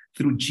truth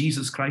through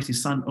Jesus Christ,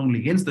 his Son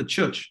only. Hence the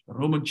church, the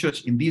Roman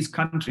church in these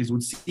countries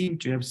would seem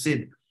to have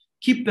said,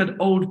 keep that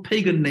old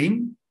pagan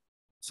name,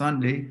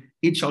 Sunday,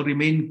 it shall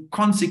remain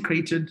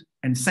consecrated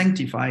and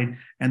sanctified.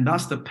 And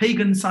thus the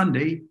pagan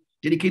Sunday,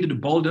 dedicated to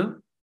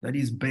Balder, that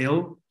is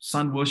Baal,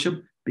 sun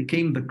worship,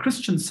 became the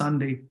Christian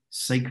Sunday,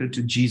 sacred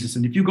to Jesus.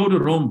 And if you go to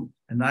Rome,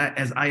 and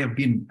as I have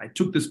been, I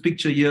took this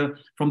picture here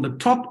from the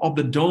top of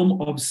the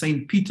dome of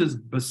St. Peter's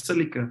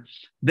Basilica.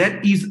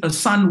 That is a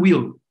sun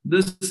wheel.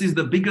 This is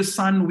the biggest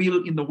sun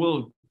wheel in the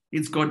world.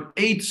 It's got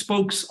 8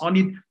 spokes on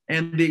it,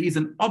 and there is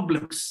an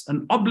obelix.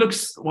 An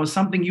obelix was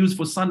something used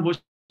for sun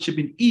worship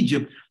in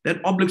Egypt.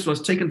 That obelix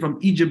was taken from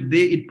Egypt. There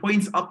it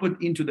points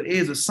upward into the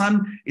air as a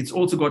sun. It's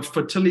also got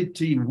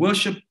fertility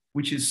worship,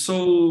 which is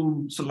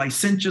so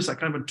licentious. I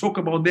can't even talk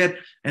about that.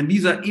 And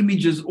these are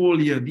images all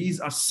here.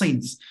 These are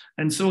saints.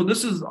 And so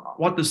this is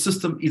what the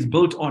system is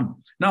built on.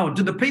 Now,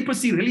 did the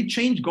papacy really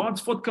change God's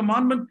fourth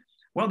commandment?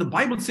 Well, the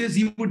Bible says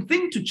he would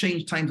think to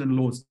change times and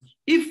laws.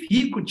 If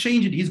he could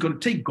change it, he's going to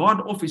take God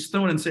off his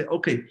throne and say,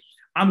 okay,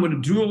 I'm going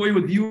to do away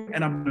with you,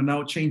 and I'm going to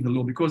now change the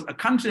law. Because a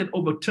country that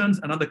overturns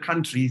another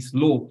country's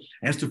law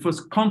has to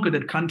first conquer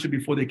that country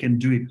before they can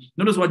do it.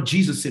 Notice what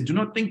Jesus said. Do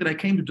not think that I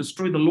came to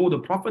destroy the law of the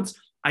prophets.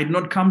 I did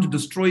not come to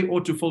destroy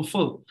or to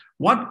fulfill.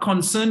 What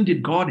concern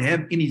did God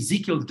have in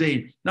Ezekiel's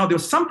day? Now, there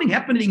was something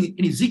happening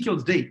in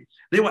Ezekiel's day.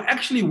 They were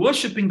actually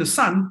worshiping the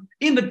sun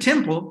in the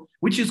temple,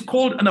 which is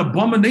called an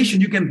abomination.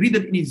 You can read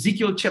it in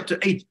Ezekiel chapter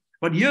 8.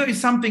 But here is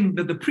something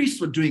that the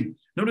priests were doing.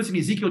 Notice in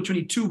Ezekiel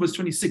 22, verse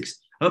 26.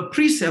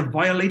 Priests have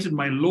violated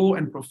my law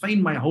and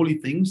profaned my holy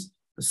things.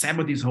 The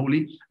Sabbath is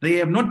holy. They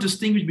have not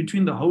distinguished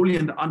between the holy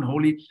and the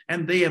unholy,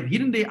 and they have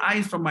hidden their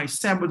eyes from my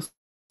Sabbath,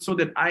 so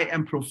that I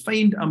am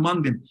profaned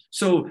among them.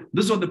 So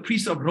this is what the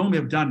priests of Rome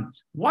have done.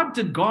 What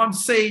did God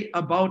say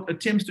about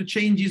attempts to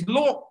change his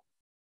law?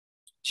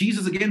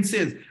 Jesus again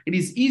says, it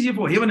is easier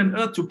for heaven and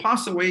earth to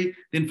pass away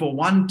than for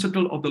one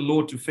tittle of the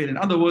law to fail. In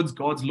other words,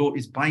 God's law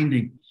is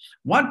binding.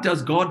 What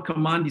does God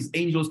command his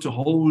angels to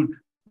hold?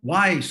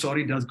 Why,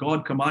 does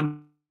God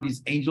command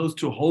his angels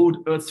to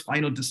hold earth's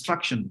final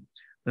destruction?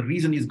 The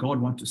reason is God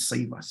wants to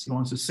save us. He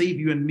wants to save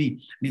you and me.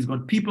 And he's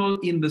got people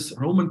in this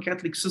Roman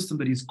Catholic system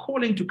that he's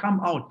calling to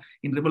come out.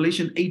 In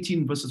Revelation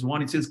 18 verses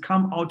 1, it says,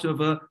 come out of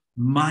her,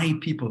 my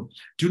people.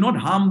 Do not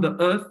harm the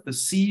earth, the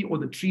sea, or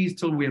the trees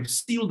till we have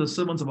sealed the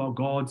servants of our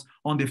gods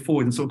on their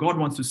forehead. And so God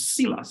wants to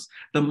seal us.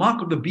 The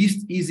mark of the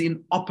beast is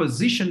in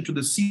opposition to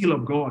the seal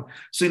of God.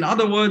 So in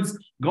other words,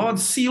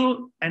 God's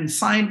seal and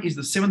sign is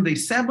the 7-day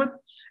Sabbath.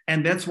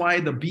 And that's why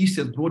the beast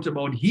has brought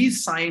about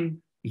his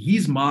sign,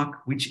 his mark,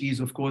 which is,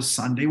 of course,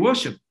 Sunday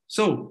worship.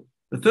 So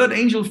the third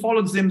angel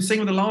follows them,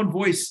 saying with a loud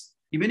voice,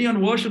 if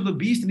anyone worships the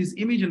beast in his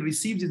image and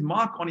receives his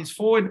mark on his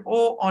forehead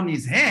or on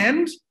his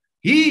hand,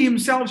 He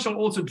himself shall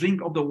also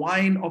drink of the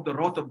wine of the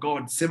wrath of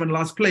God, 7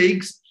 last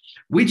plagues,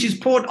 which is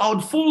poured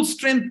out full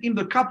strength in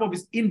the cup of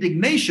his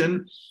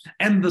indignation,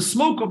 and the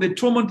smoke of their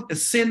torment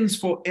ascends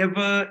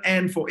forever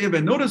and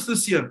forever. Notice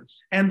this here.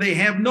 And they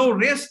have no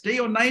rest day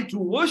or night to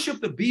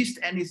worship the beast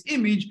and his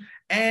image,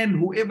 and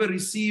whoever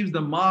receives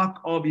the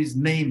mark of his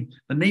name.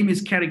 The name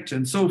is character.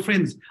 And so,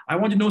 friends, I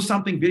want you to know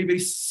something very, very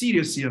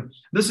serious here.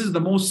 This is the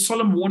most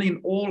solemn warning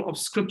in all of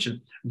Scripture.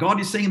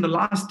 God is saying in the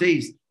last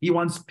days, he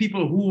wants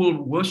people who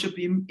will worship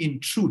him in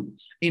truth,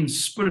 in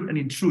spirit and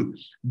in truth.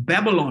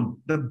 Babylon,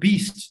 the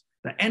beast,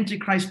 the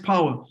Antichrist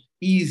power,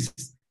 is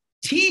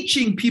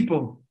teaching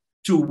people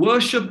to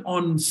worship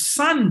on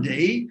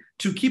Sunday,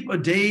 to keep a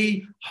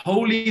day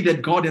holy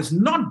that God has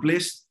not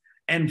blessed.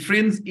 And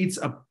friends, it's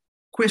a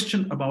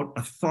question about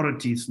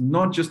authorities,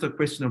 not just a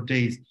question of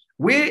days.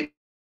 Where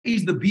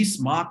is the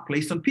beast mark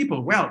placed on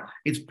people? Well,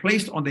 it's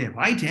placed on their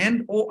right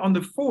hand or on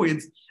the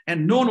foreheads,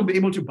 and no one will be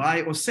able to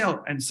buy or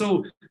sell. And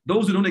so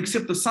those who don't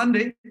accept the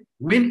Sunday,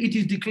 when it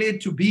is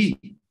declared to be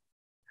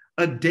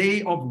a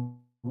day of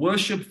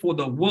worship for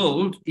the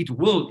world,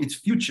 its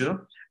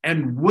future,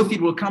 and with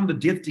it will come the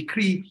death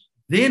decree,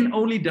 then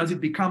only does it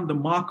become the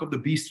mark of the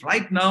beast.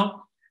 Right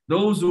now,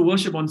 those who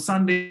worship on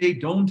Sunday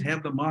don't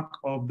have the mark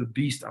of the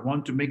beast. I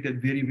want to make that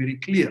very, very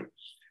clear.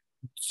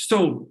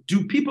 So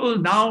do people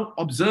now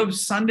observe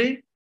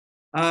Sunday,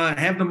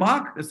 have the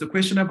mark? That's the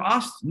question I've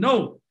asked.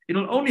 No,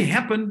 it'll only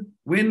happen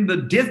when the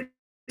death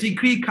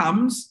decree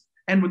comes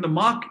and when the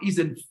mark is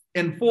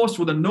enforced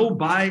with a no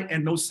buy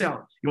and no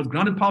sell. He was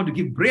granted power to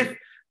give breath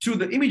to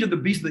the image of the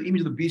beast. The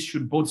image of the beast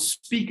should both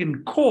speak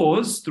and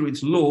cause through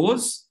its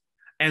laws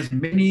as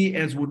many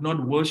as would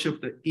not worship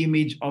the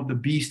image of the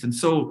beast. And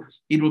so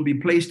it will be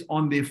placed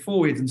on their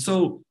foreheads. And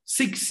so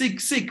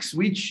 666,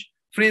 which,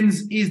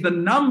 friends, is the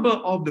number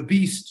of the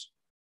beast.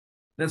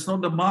 That's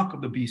not the mark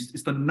of the beast.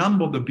 It's the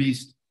number of the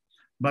beast.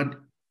 But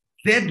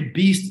that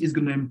beast is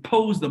going to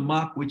impose the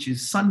mark, which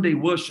is Sunday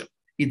worship.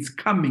 It's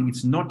coming.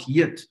 It's not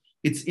yet.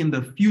 It's in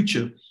the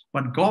future.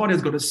 But God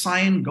has got a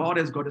sign. God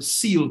has got a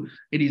seal.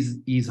 It is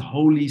his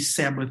holy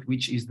Sabbath,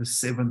 which is the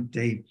 7th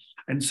day.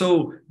 And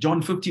so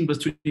John 15, verse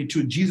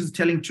 22, Jesus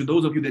telling to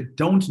those of you that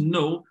don't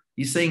know,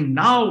 he's saying,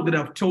 now that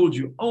I've told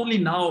you, only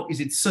now is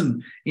it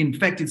sin. In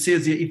fact, it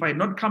says here, if I had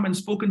not come and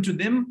spoken to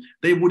them,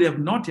 they would have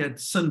not had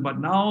sin.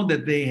 But now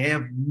that they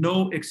have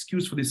no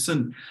excuse for this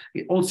sin.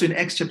 Also in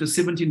Acts chapter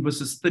 17,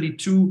 verses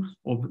 32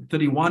 or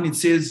 31, it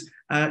says,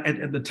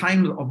 at the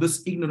time of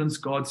this ignorance,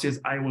 God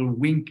says, I will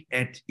wink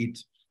at it.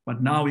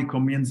 But now he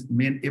commands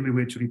men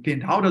everywhere to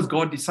repent. How does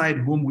God decide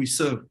whom we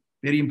serve?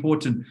 Very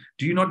important.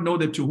 Do you not know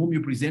that to whom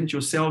you present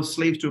yourselves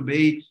slaves to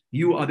obey,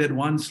 you are that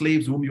one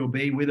slaves whom you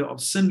obey, whether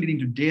of sin leading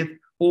to death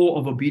or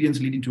of obedience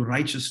leading to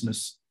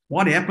righteousness?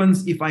 What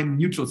happens if I'm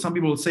neutral? Some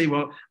people will say,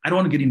 well, I don't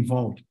want to get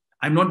involved.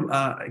 I'm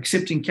not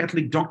accepting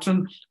Catholic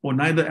doctrine, or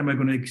neither am I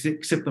going to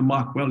accept the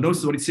mark. Well,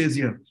 notice what it says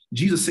here.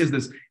 Jesus says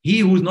this, he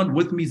who is not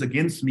with me is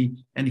against me,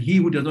 and he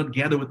who does not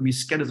gather with me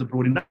scatters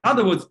abroad. In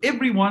other words,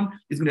 everyone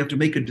is going to have to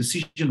make a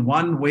decision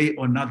one way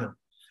or another.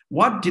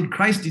 What did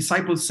Christ's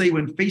disciples say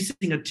when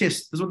facing a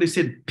test? This is what they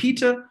said.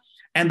 Peter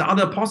and the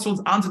other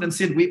apostles answered and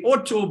said, we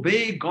ought to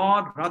obey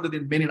God rather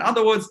than men. In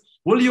other words,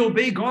 will you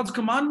obey God's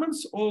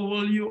commandments, or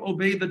will you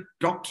obey the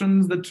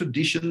doctrines, the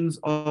traditions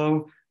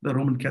of the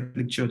Roman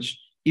Catholic Church?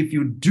 If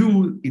you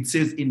do, it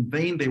says, in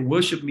vain they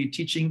worship me,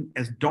 teaching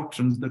as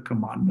doctrines the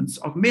commandments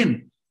of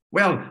men.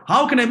 Well,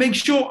 how can I make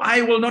sure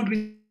I will not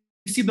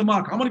receive the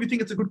mark? How many of you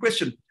think it's a good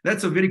question?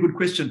 That's a very good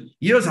question.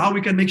 Here's how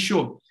we can make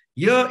sure.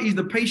 Here is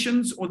the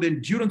patience or the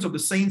endurance of the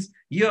saints.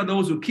 Here are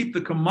those who keep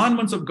the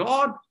commandments of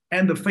God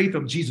and the faith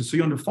of Jesus. So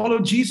you want to follow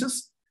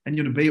Jesus and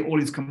you obey all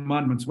his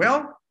commandments.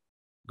 Well,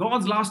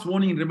 God's last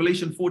warning in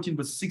Revelation 14,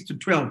 verse 6 to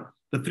 12,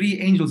 the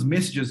 3 angels'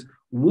 messages,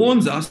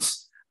 warns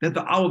us that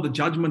the hour of the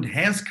judgment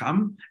has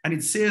come. And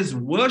it says,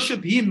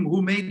 worship him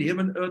who made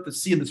heaven, earth, the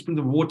sea, and the springs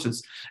of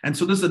waters. And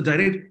so this is a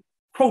direct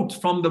quote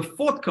from the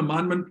 4th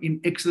commandment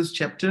in Exodus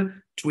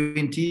chapter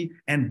 20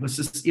 and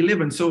verses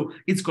 11. So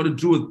it's got to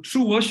do with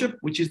true worship,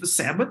 which is the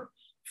Sabbath,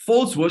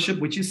 false worship,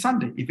 which is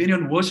Sunday. If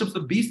anyone worships the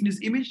beast in his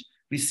image,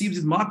 receives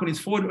his mark on his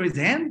forehead or his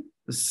hand,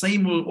 the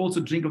same will also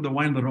drink of the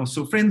wine of the wrath.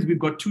 So friends, we've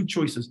got 2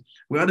 choices.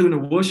 We're either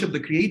going to worship the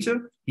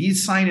Creator.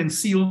 His sign and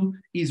seal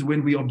is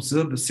when we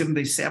observe the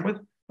 7-day Sabbath,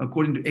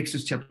 according to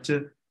Exodus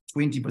chapter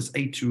 20, verse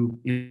 8 to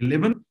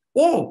 11,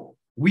 or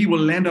we will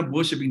land up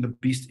worshiping the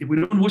beast. If we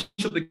don't worship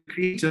the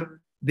Creator,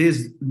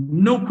 there's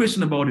no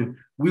question about it.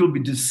 We will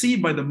be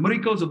deceived by the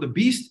miracles of the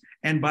beast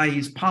and by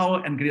his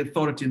power and great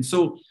authority. And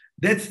so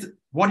that's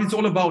what it's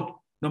all about.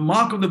 The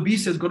mark of the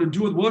beast has got to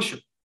do with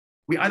worship.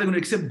 We're either going to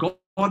accept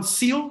God's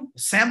seal,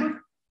 Sabbath,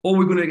 or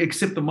we're going to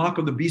accept the mark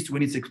of the beast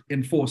when it's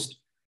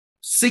enforced.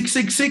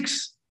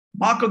 666,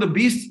 mark of the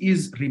beast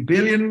is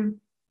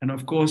rebellion. And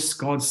of course,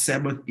 God's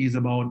Sabbath is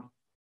about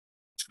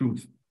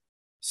truth.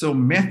 So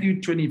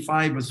Matthew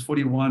 25, verse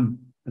 41,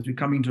 as we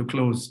come into a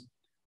close.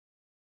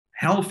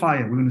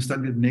 Hellfire, we're going to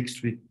study that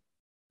next week,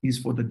 is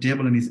for the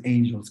devil and his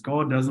angels.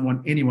 God doesn't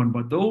want anyone,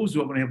 but those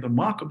who are going to have the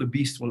mark of the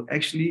beast will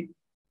actually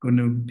going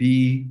to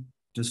be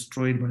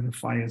destroyed by the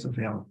fires of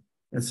hell.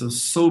 That's a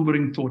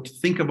sobering thought.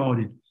 Think about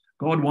it.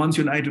 God wants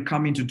you and I to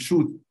come into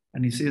truth.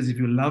 And he says, if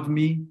you love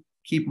me,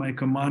 keep my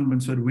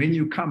commandments, so that when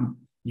you come,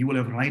 you will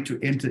have right to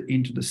enter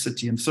into the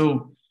city. And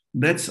so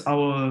that's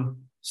our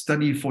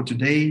study for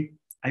today.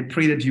 I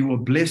pray that you are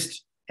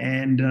blessed.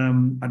 And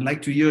I'd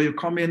like to hear your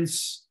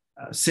comments.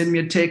 Send me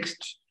a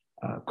text.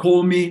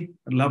 Call me.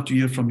 I'd love to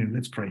hear from you.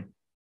 Let's pray.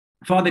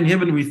 Father in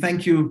heaven, we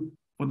thank you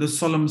for the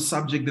solemn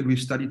subject that we've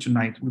studied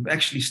tonight. We've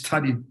actually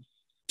studied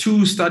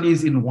 2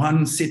 studies in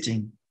one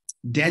sitting.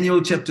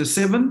 Daniel chapter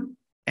 7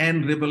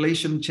 and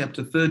Revelation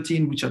chapter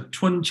 13, which are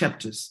twin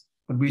chapters.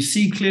 But we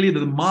see clearly that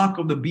the mark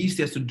of the beast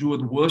has to do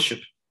with worship.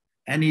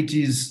 And it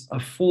is a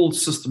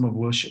false system of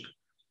worship.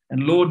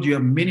 And Lord, you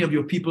have many of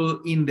your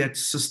people in that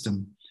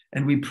system.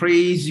 And we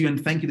praise you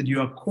and thank you that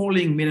you are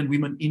calling men and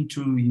women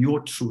into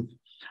your truth.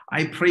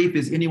 I pray if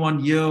there's anyone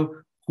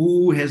here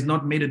who has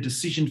not made a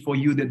decision for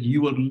you, that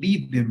you will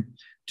lead them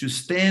to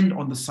stand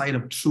on the side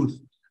of truth.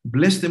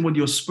 Bless them with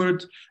your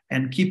spirit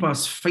and keep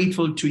us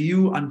faithful to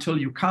you until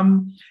you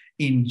come.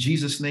 In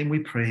Jesus' name we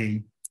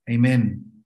pray. Amen.